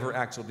way, never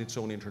acts on its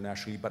own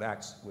internationally, but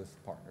acts with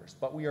partners.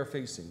 But we are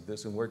facing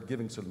this, and we're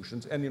giving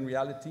solutions. And in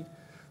reality,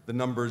 the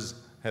numbers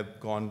have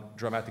gone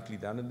dramatically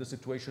down, and the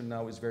situation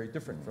now is very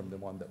different from the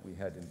one that we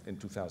had in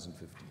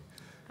 2015.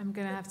 I'm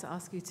going to have to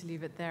ask you to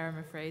leave it there, I'm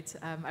afraid.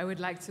 I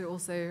would like to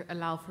also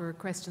allow for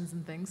questions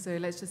and things, so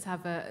let's just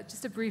have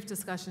just a brief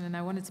discussion, and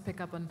I wanted to pick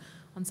up on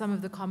some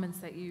of the comments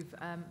that you've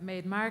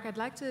made. Marek, I'd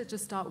like to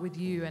just start with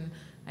you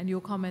and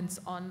your comments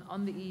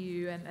on the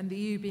EU and the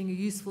EU being a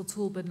useful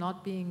tool but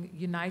not being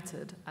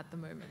united at the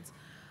moment.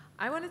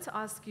 I wanted to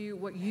ask you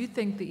what you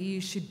think the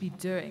EU should be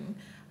doing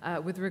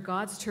with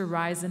regards to a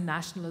rise in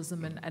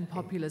nationalism and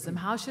populism.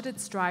 How should it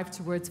strive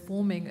towards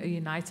forming a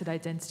united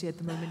identity at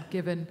the moment,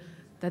 given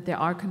that there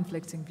are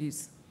conflicting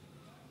views?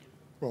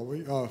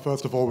 Well,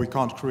 first of all, we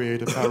can't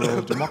create a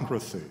parallel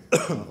democracy.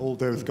 All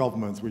those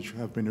governments which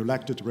have been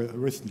elected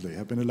recently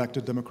have been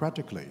elected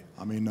democratically.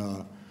 I mean,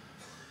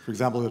 for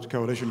example, the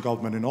coalition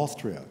government in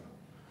Austria,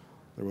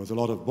 there was a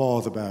lot of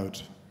buzz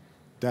about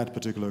that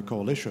particular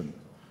coalition,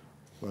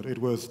 but it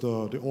was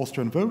the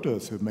Austrian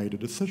voters who made a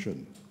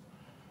decision.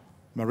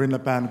 Marine Le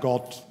Pen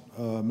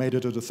made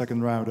it to the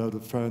second round of the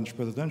French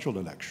presidential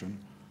election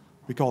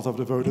because of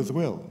the voters'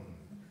 will.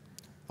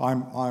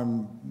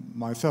 I'm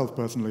myself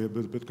personally a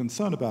bit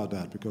concerned about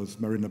that, because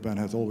Marine Le Pen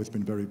has always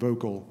been very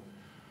vocal,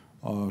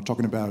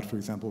 talking about, for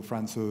example,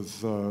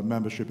 France's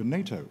membership in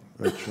NATO,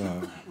 which,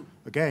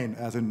 again,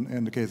 as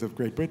in the case of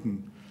Great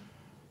Britain,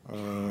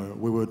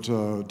 we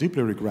would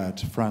deeply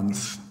regret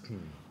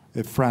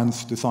if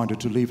France decided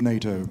to leave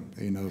NATO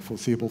in a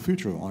foreseeable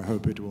future. I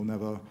hope it will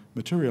never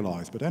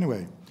materialize. But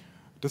anyway,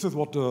 this is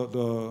what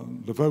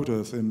the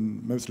voters,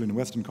 mostly in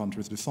Western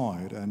countries,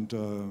 decide, and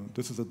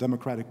this is a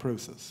democratic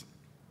process.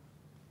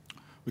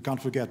 We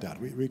can't forget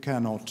that. We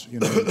cannot,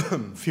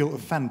 feel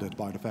offended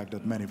by the fact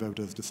that many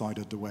voters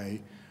decided the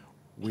way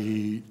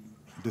we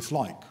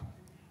dislike,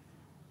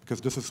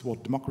 because this is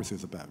what democracy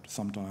is about.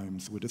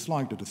 Sometimes we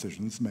dislike the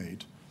decisions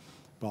made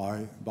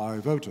by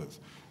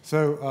voters.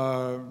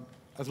 So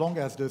as long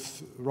as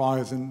this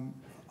rise in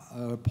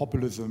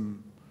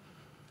populism,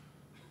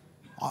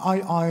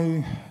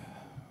 I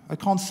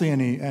can't see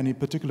any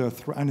particular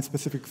any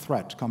specific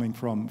threat coming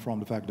from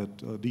the fact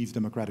that these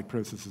democratic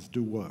processes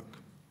do work.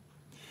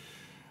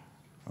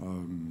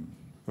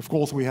 Of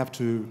course, we have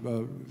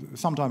to,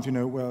 sometimes,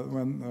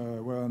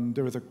 when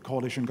there is a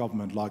coalition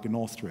government, like in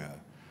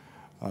Austria,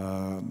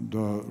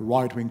 the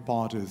right-wing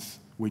parties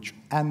which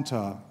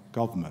enter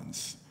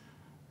governments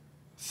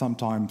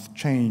sometimes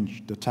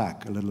change the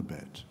tack a little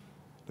bit.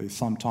 They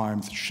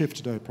sometimes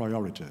shift their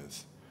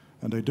priorities.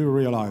 And they do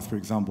realize, for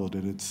example,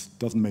 that it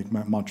doesn't make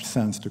much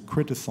sense to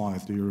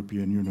criticize the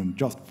European Union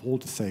just for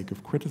the sake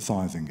of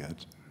criticizing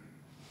it.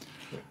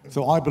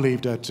 So I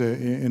believe that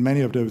in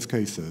many of those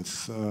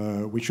cases,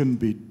 we shouldn't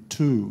be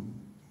too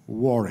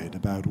worried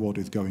about what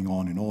is going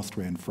on in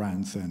Austria and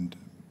France and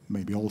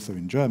maybe also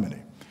in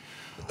Germany.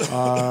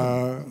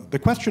 The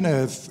question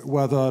is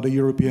whether the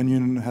European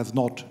Union has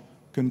not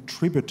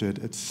contributed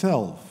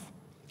itself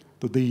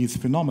to these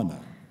phenomena,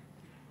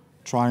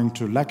 trying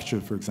to lecture,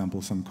 for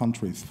example, some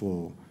countries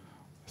for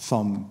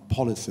some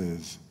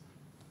policies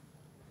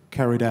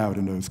carried out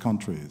in those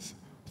countries,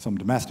 some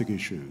domestic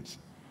issues.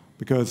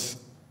 Because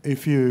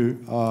if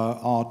you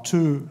are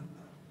too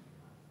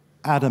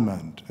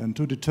adamant and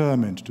too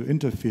determined to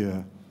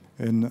interfere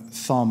in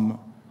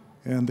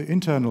the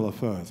internal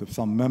affairs of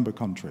some member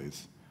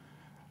countries,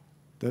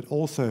 that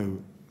also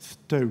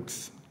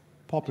stokes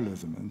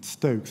populism and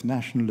stokes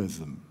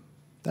nationalism.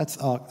 That's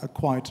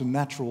quite a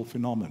natural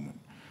phenomenon.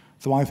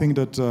 So I think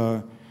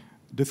that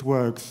this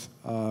works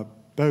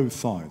both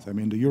sides. I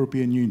mean, the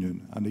European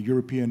Union and the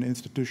European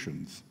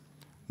institutions,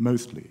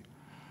 mostly,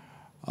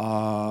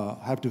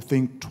 have to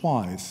think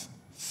twice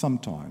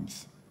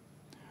sometimes.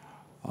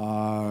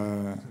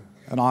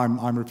 And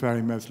I'm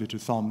referring mostly to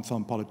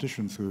some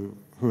politicians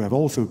who have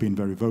also been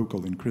very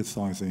vocal in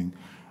criticizing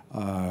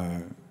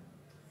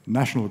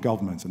national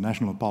governments and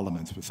national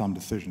parliaments for some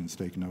decisions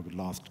taken over the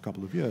last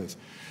couple of years.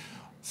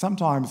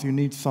 Sometimes you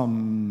need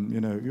some,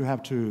 you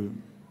have to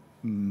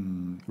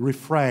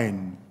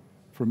refrain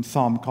from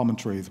some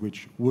commentaries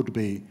which would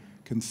be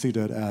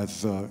considered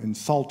as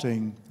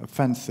insulting,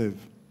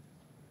 offensive,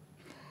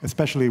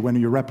 especially when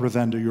you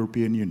represent the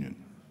European Union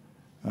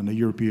and the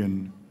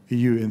European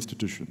EU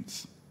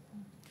institutions.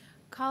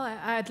 Carl,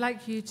 I'd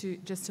like you to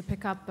just to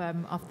pick up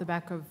off the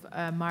back of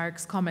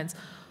Marek's comments.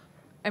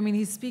 I mean,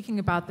 he's speaking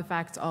about the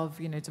fact of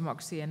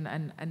democracy and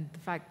the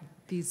fact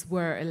these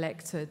were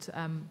elected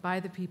by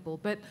the people.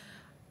 But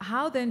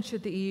how then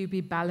should the EU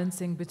be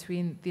balancing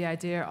between the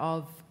idea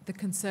of the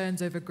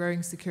concerns over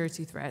growing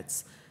security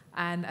threats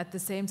and at the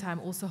same time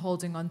also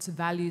holding on to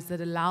values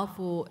that allow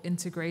for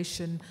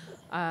integration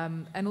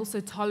and also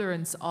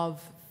tolerance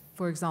of,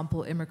 for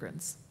example,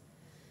 immigrants?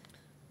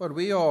 Well,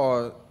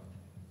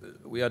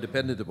 we are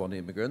dependent upon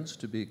immigrants,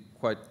 to be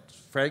quite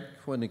frank,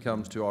 when it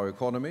comes to our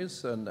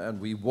economies, and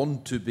we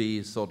want to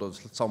be sort of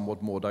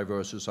somewhat more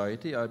diverse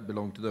society. I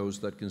belong to those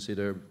that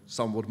consider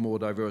somewhat more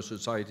diverse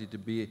society to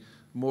be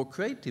more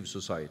creative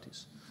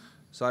societies.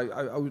 So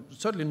I would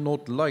certainly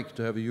not like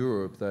to have a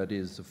Europe that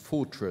is a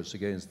fortress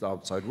against the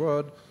outside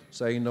world,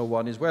 saying no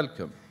one is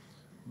welcome.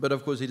 But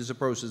of course it is a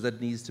process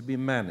that needs to be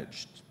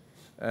managed.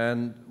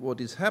 And what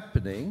is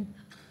happening,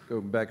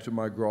 going back to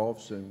my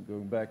graphs and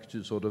going back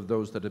to sort of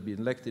those that have been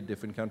elected in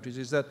different countries,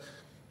 is that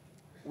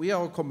we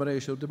are a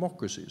combination of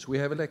democracies. We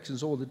have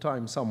elections all the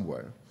time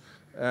somewhere.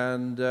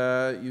 And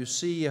you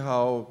see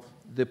how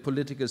the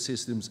political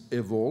systems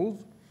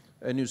evolve,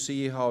 and you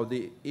see how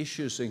the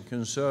issues and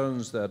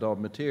concerns that are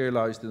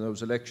materialized in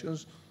those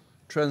elections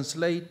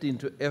translate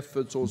into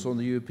efforts also on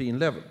the European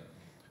level.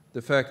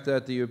 The fact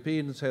that the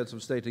European heads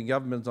of state and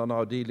government are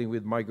now dealing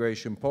with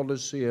migration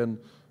policy and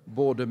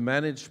border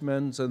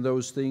management and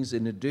those things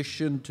in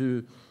addition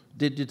to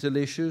digital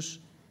issues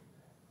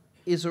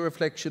is a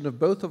reflection of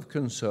both of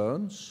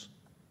concerns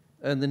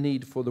and the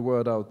need for the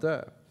word out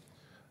there.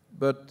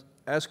 But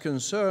as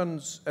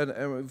concerns, and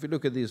if you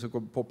look at these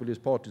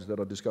populist parties that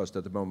are discussed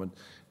at the moment,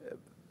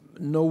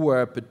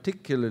 nowhere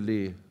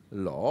particularly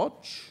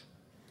large.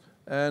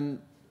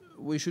 And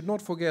we should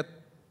not forget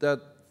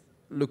that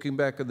looking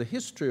back at the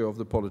history of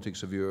the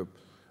politics of Europe,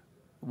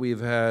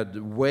 we've had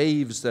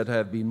waves that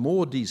have been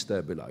more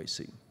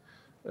destabilizing.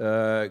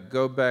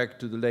 Go back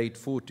to the late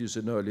 40s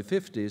and early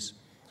 50s,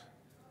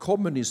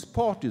 communist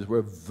parties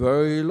were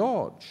very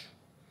large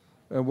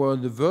and were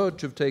on the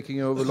verge of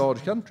taking over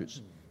large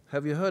countries.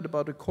 Have you heard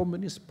about a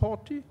communist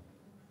party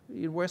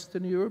in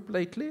Western Europe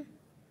lately?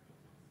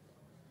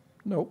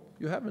 No,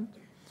 you haven't.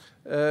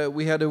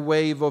 We had a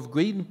wave of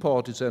green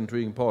parties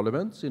entering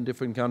parliaments in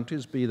different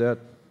countries, be that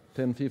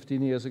 10,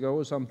 15 years ago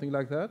or something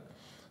like that.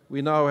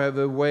 We now have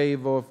a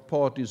wave of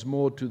parties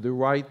more to the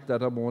right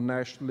that are more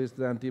nationalist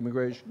and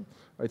anti-immigration.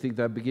 I think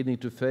they're beginning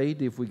to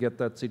fade if we get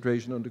that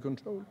situation under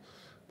control.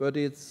 But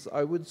it's,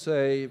 I would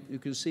say, you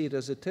can see it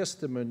as a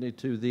testimony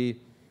to the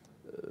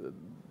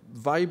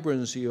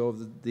vibrancy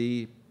of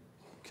the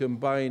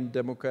combined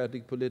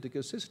democratic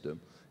political system.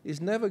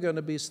 It's never going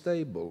to be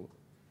stable.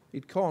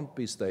 It can't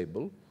be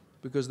stable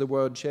because the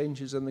world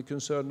changes and the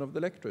concern of the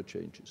electorate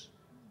changes.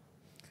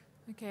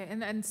 Okay,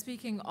 and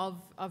speaking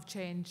of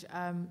change,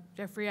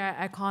 Jeffrey,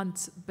 I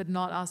can't but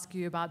not ask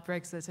you about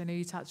Brexit. I know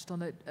you touched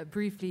on it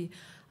briefly,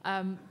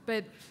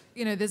 but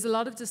there's a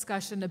lot of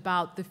discussion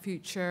about the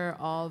future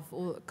of,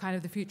 or kind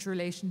of the future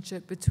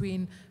relationship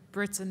between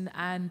Britain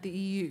and the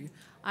EU.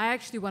 I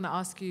actually want to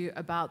ask you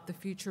about the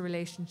future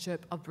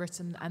relationship of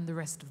Britain and the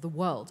rest of the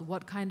world.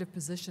 What kind of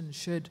position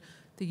should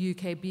the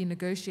UK be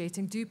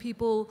negotiating? Do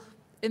people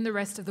in the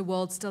rest of the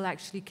world still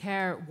actually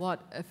care what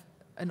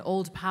an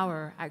old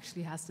power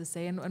actually has to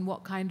say, and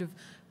what kind of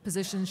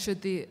position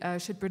should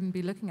Britain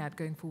be looking at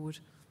going forward?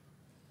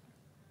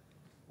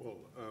 Well,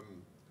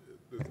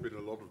 there's been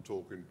a lot of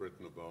talk in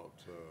Britain about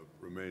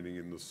remaining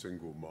in the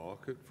single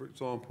market, for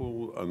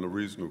example, and the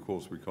reason, of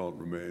course, we can't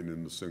remain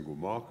in the single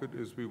market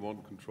is we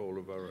want control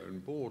of our own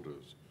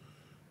borders.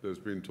 There's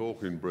been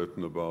talk in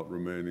Britain about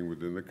remaining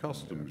within the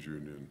customs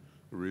union.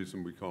 The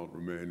reason we can't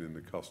remain in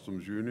the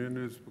customs union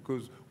is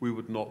because we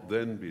would not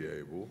then be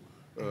able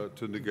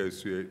to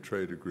negotiate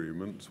trade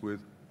agreements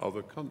with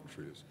other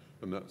countries,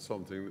 and that's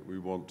something that we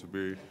want to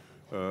be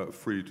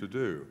free to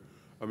do.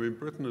 I mean,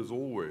 Britain has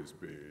always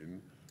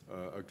been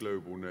a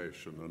global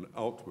nation, an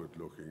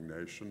outward-looking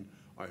nation.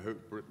 I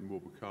hope Britain will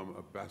become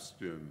a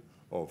bastion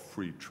of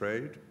free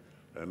trade,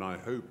 and I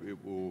hope it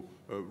will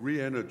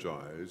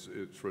re-energize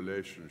its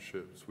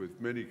relationships with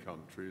many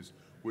countries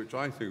which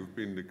I think have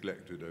been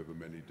neglected over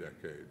many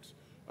decades.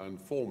 and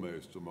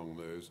foremost among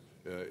those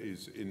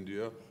is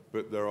India,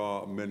 but there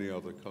are many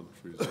other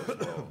countries as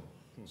well.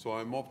 So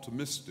I'm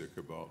optimistic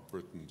about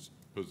Britain's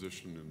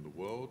position in the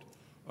world.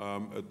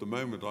 At the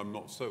moment, I'm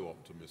not so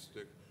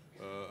optimistic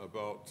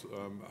about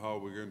how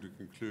we're going to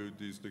conclude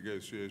these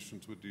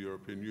negotiations with the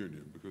European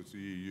Union, because the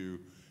EU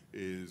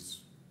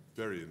is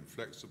very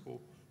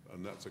inflexible,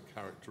 and that's a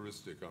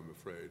characteristic, I'm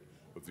afraid,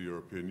 of the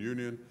European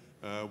Union,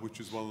 which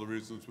is one of the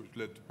reasons which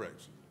led to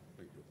Brexit.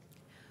 Thank you.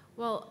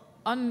 Well,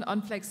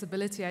 on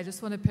flexibility, I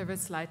just want to pivot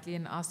slightly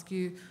and ask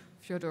you,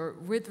 Fyodor,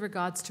 with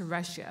regards to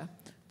Russia,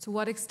 to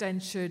what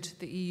extent should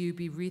the EU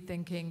be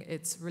rethinking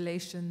its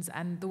relations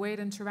and the way it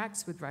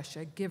interacts with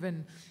Russia,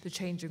 given the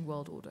changing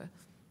world order?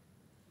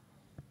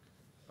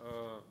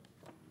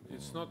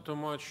 It's not too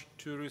much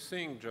to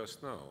rethink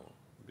just now,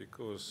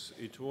 because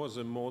it was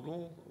a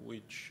model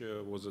which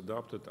was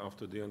adopted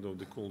after the end of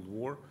the Cold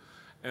War,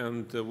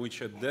 and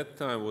which at that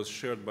time was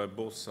shared by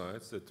both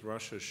sides, that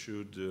Russia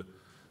should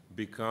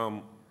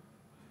become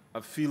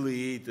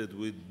affiliated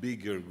with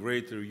bigger,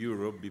 greater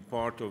Europe, be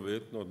part of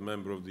it, not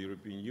member of the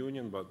European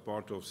Union, but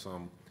part of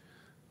some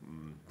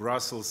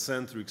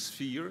Brussels-centric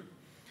sphere,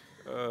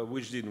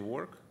 which didn't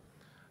work.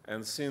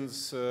 And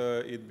since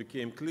it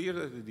became clear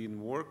that it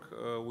didn't work,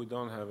 we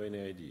don't have any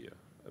idea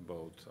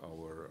about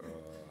our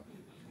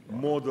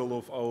model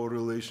of our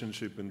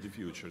relationship in the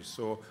future.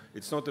 So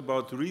it's not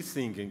about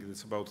rethinking,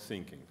 it's about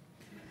thinking.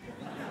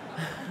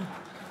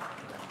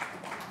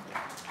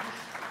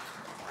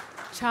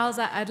 Charles,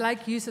 I'd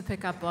like you to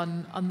pick up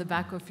on the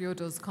back of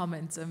Fyodor's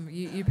comments.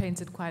 You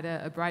painted quite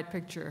a bright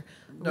picture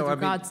with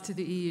regards to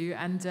the EU,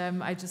 and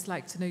I'd just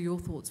like to know your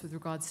thoughts with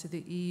regards to the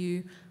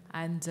EU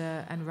and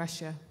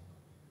Russia.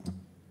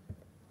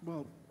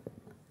 Well,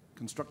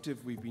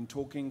 constructive, we've been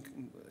talking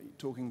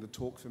the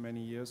talk for many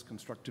years,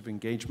 constructive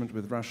engagement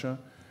with Russia.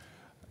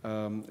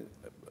 The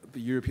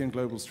European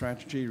Global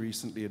Strategy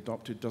recently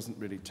adopted doesn't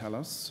really tell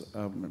us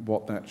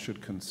what that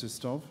should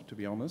consist of, to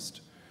be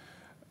honest.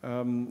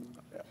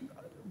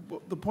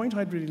 The point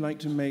I'd really like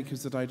to make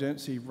is that I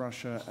don't see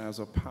Russia as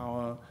a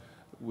power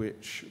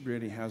which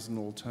really has an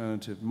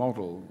alternative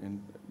model,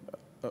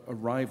 a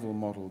rival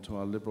model to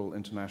our liberal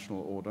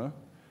international order.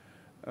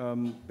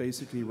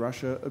 Basically,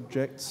 Russia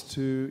objects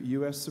to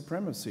US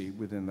supremacy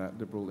within that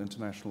liberal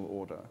international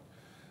order.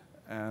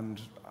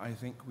 And I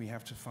think we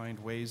have to find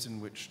ways in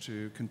which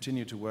to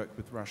continue to work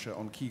with Russia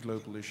on key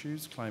global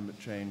issues, climate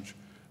change,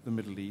 the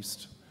Middle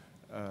East,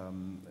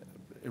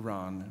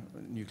 Iran,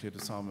 nuclear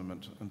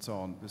disarmament, and so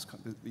on,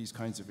 these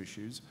kinds of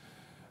issues.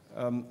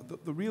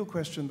 The real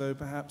question, though,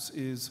 perhaps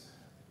is,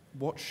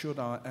 what should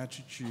our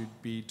attitude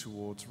be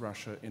towards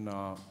Russia in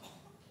our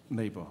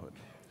neighborhood?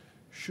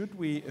 Should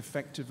we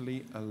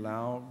effectively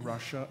allow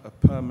Russia a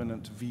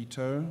permanent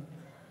veto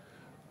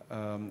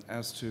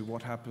as to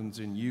what happens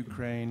in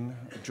Ukraine,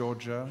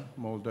 Georgia,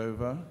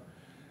 Moldova?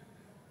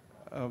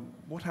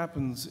 What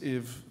happens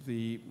if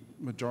the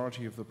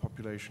majority of the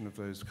population of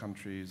those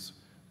countries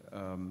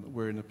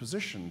were in a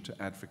position to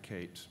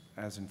advocate,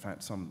 as in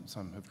fact some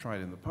have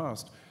tried in the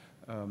past,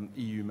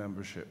 EU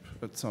membership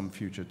at some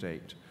future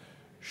date?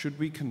 Should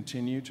we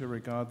continue to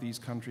regard these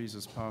countries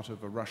as part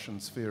of a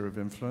Russian sphere of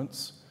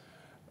influence?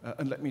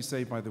 And let me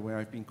say, by the way,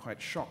 I've been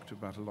quite shocked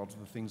about a lot of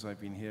the things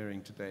I've been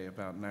hearing today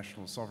about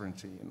national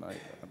sovereignty, and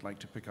I'd like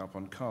to pick up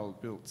on Carl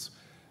Bildt's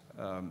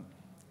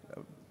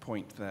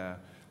point there.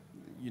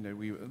 You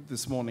know,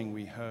 this morning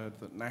we heard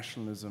that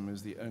nationalism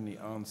is the only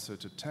answer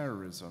to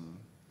terrorism,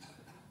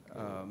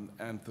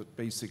 and that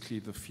basically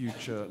the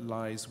future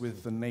lies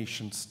with the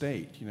nation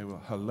state. You know,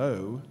 well,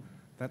 hello,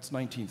 that's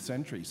 19th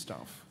century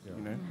stuff, yeah.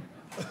 You know?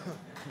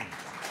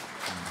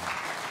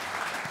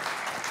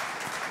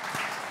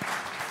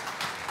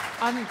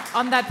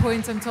 On that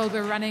point, I'm told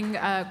we're running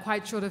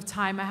quite short of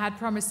time. I had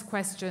promised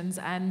questions,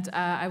 and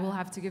I will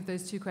have to give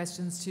those 2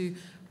 questions to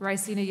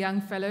Raisina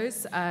Young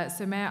Fellows.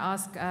 So may I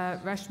ask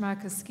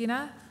Reshma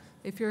Kaskina,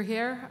 if you're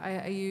here,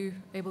 are you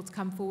able to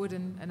come forward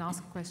and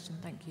ask a question?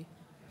 Thank you.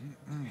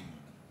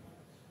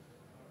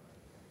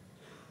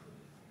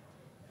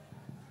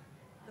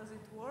 Does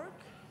it work?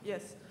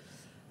 Yes.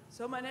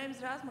 So my name is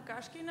Raisina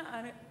Kaskina,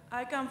 and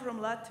I come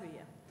from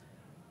Latvia.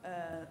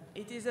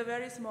 It is a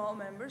very small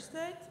member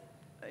state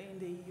in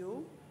the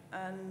EU,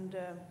 and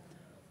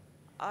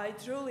I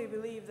truly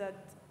believe that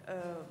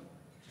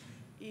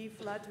if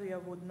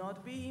Latvia would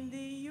not be in the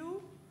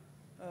EU,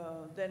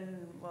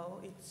 then,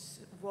 well, its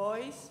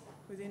voice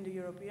within the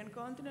European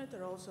continent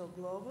or also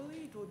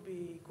globally, it would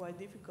be quite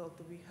difficult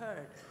to be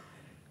heard.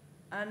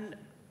 And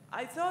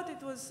I thought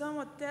it was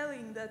somewhat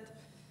telling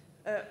that,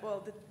 well,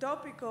 the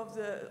topic of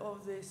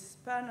this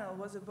panel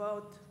was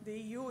about the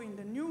EU in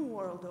the New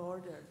World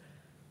Order,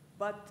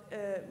 but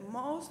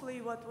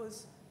mostly what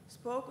was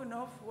spoken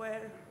of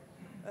were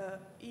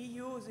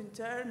EU's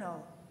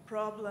internal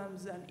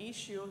problems and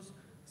issues.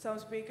 Some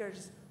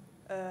speakers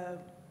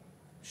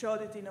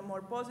showed it in a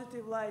more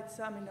positive light,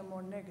 some in a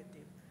more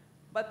negative.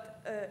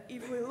 But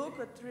if we look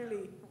at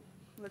really,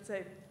 let's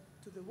say,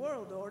 to the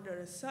world order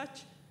as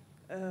such,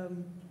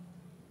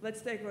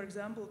 let's take, for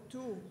example,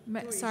 two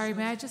Sorry, issues.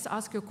 may I just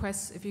ask your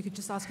question, if you could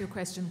just ask your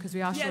question, because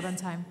we are short on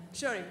time.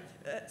 Sure.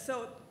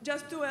 So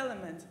just two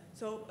elements.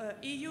 So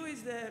EU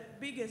is the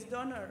biggest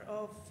donor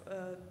of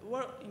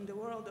in the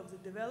world of the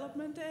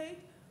development aid,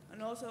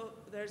 and also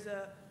there's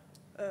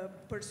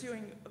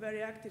pursuing a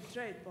very active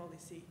trade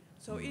policy.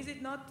 So is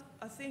it not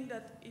a thing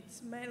that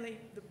it's mainly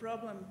the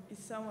problem is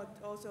somewhat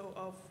also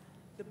of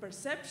the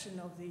perception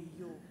of the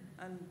EU,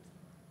 and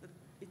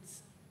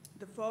it's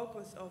the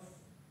focus of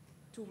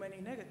too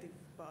many negative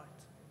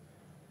parts?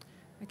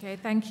 Okay,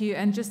 thank you.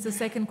 And just the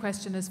second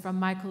question is from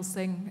Michael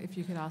Singh, if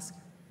you could ask.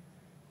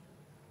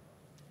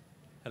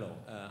 Hello,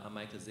 I'm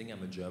Michael Singh,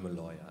 I'm a German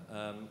lawyer.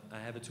 I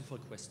have a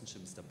twofold question to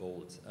Mr.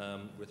 Bolt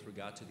with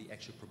regard to the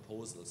actual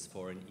proposals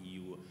for an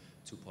EU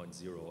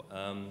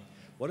 2.0.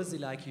 What is the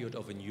likelihood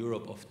of a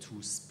Europe of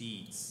two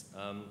speeds,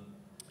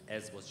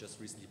 as was just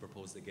recently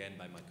proposed again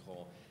by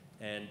Macron,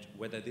 and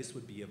whether this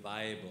would be a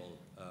viable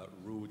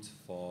route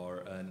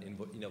for an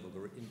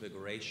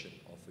invigoration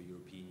of a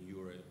European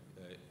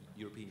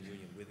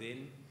Union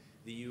within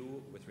the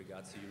EU with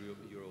regards to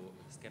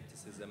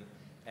Euro-scepticism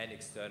and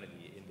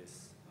externally in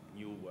this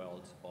new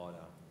world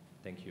order?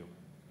 Thank you.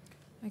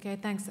 Okay,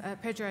 thanks.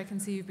 Pedro, I can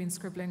see you've been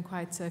scribbling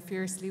quite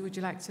furiously. Would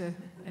you like to,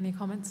 any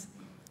comments?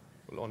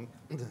 Well,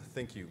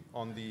 thank you.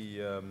 On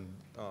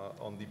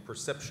the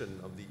perception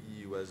of the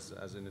EU as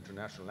an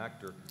international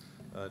actor,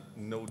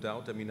 no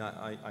doubt. I mean,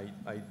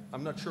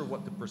 I'm not sure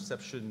what the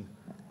perception.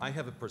 I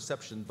have a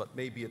perception, but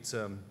maybe it's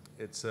a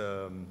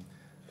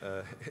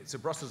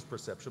Brussels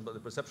perception. But the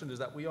perception is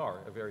that we are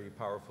a very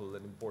powerful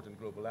and important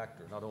global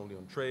actor, not only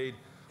on trade,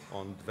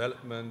 on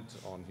development,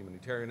 on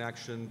humanitarian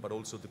action, but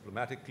also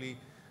diplomatically,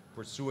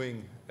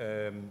 pursuing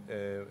a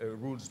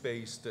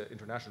rules-based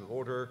international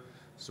order,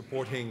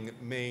 supporting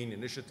main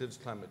initiatives,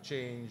 climate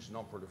change,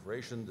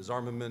 non-proliferation,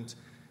 disarmament,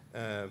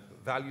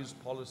 values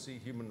policy,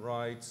 human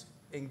rights,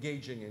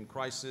 engaging in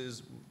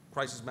crisis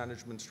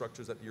management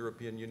structures that the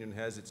European Union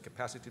has, its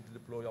capacity to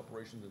deploy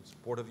operations in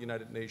support of the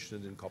United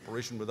Nations in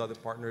cooperation with other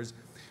partners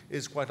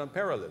is quite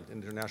unparalleled in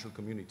the international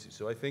community.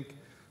 So I think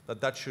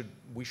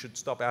we should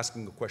stop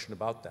asking the question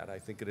about that. I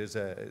think it's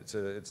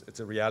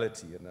a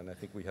reality, and I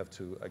think we have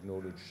to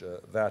acknowledge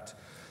that.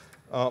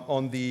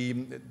 On the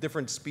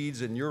different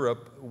speeds in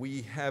Europe,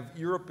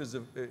 Europe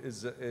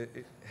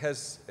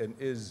has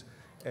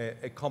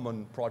a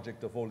common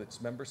project of all its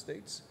member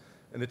states,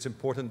 and it's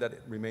important that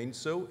it remains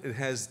so. It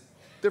has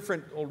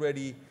different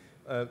already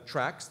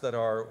tracks that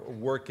are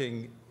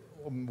working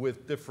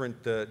with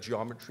different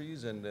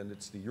geometries, and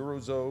it's the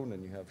Eurozone,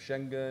 and you have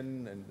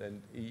Schengen,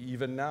 and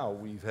even now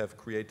we have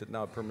created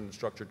now permanent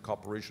structured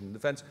cooperation in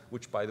defense,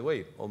 which, by the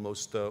way,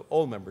 almost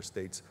all member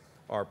states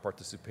are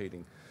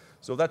participating.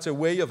 So that's a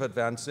way of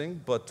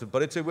advancing, but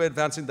it's a way of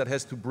advancing that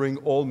has to bring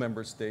all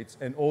member states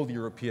and all the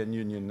European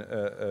Union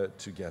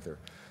together.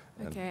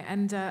 Okay,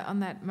 and on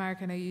that,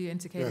 Marek, I know you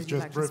indicated yes,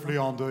 just briefly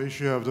on the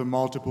issue of the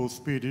multiple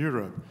speed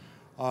Europe.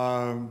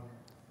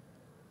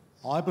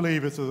 I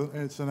believe it's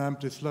an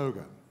empty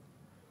slogan.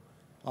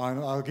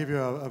 I'll give you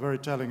a very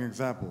telling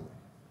example,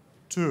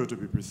 two to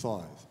be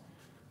precise.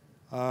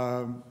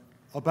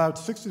 About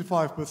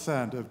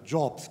 65% of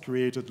jobs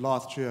created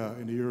last year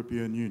in the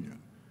European Union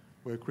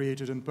were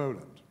created in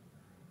Poland.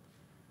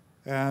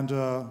 And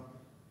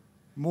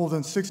more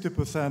than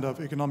 60%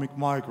 of economic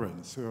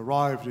migrants who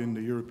arrived in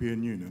the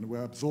European Union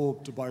were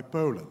absorbed by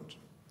Poland,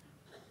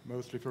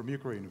 mostly from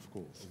Ukraine, of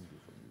course.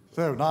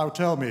 So now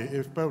tell me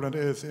if Poland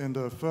is in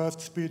the first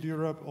speed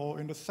Europe or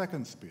in the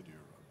second speed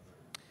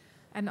Europe.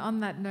 And on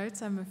that note,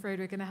 I'm afraid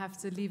we're going to have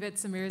to leave it.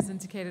 Samir has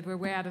indicated we're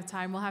way out of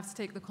time. We'll have to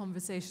take the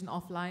conversation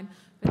offline.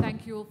 But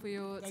thank you all for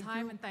your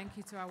time, and thank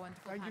you to our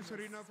wonderful panelists. Thank you,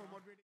 Serena, for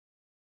moderating.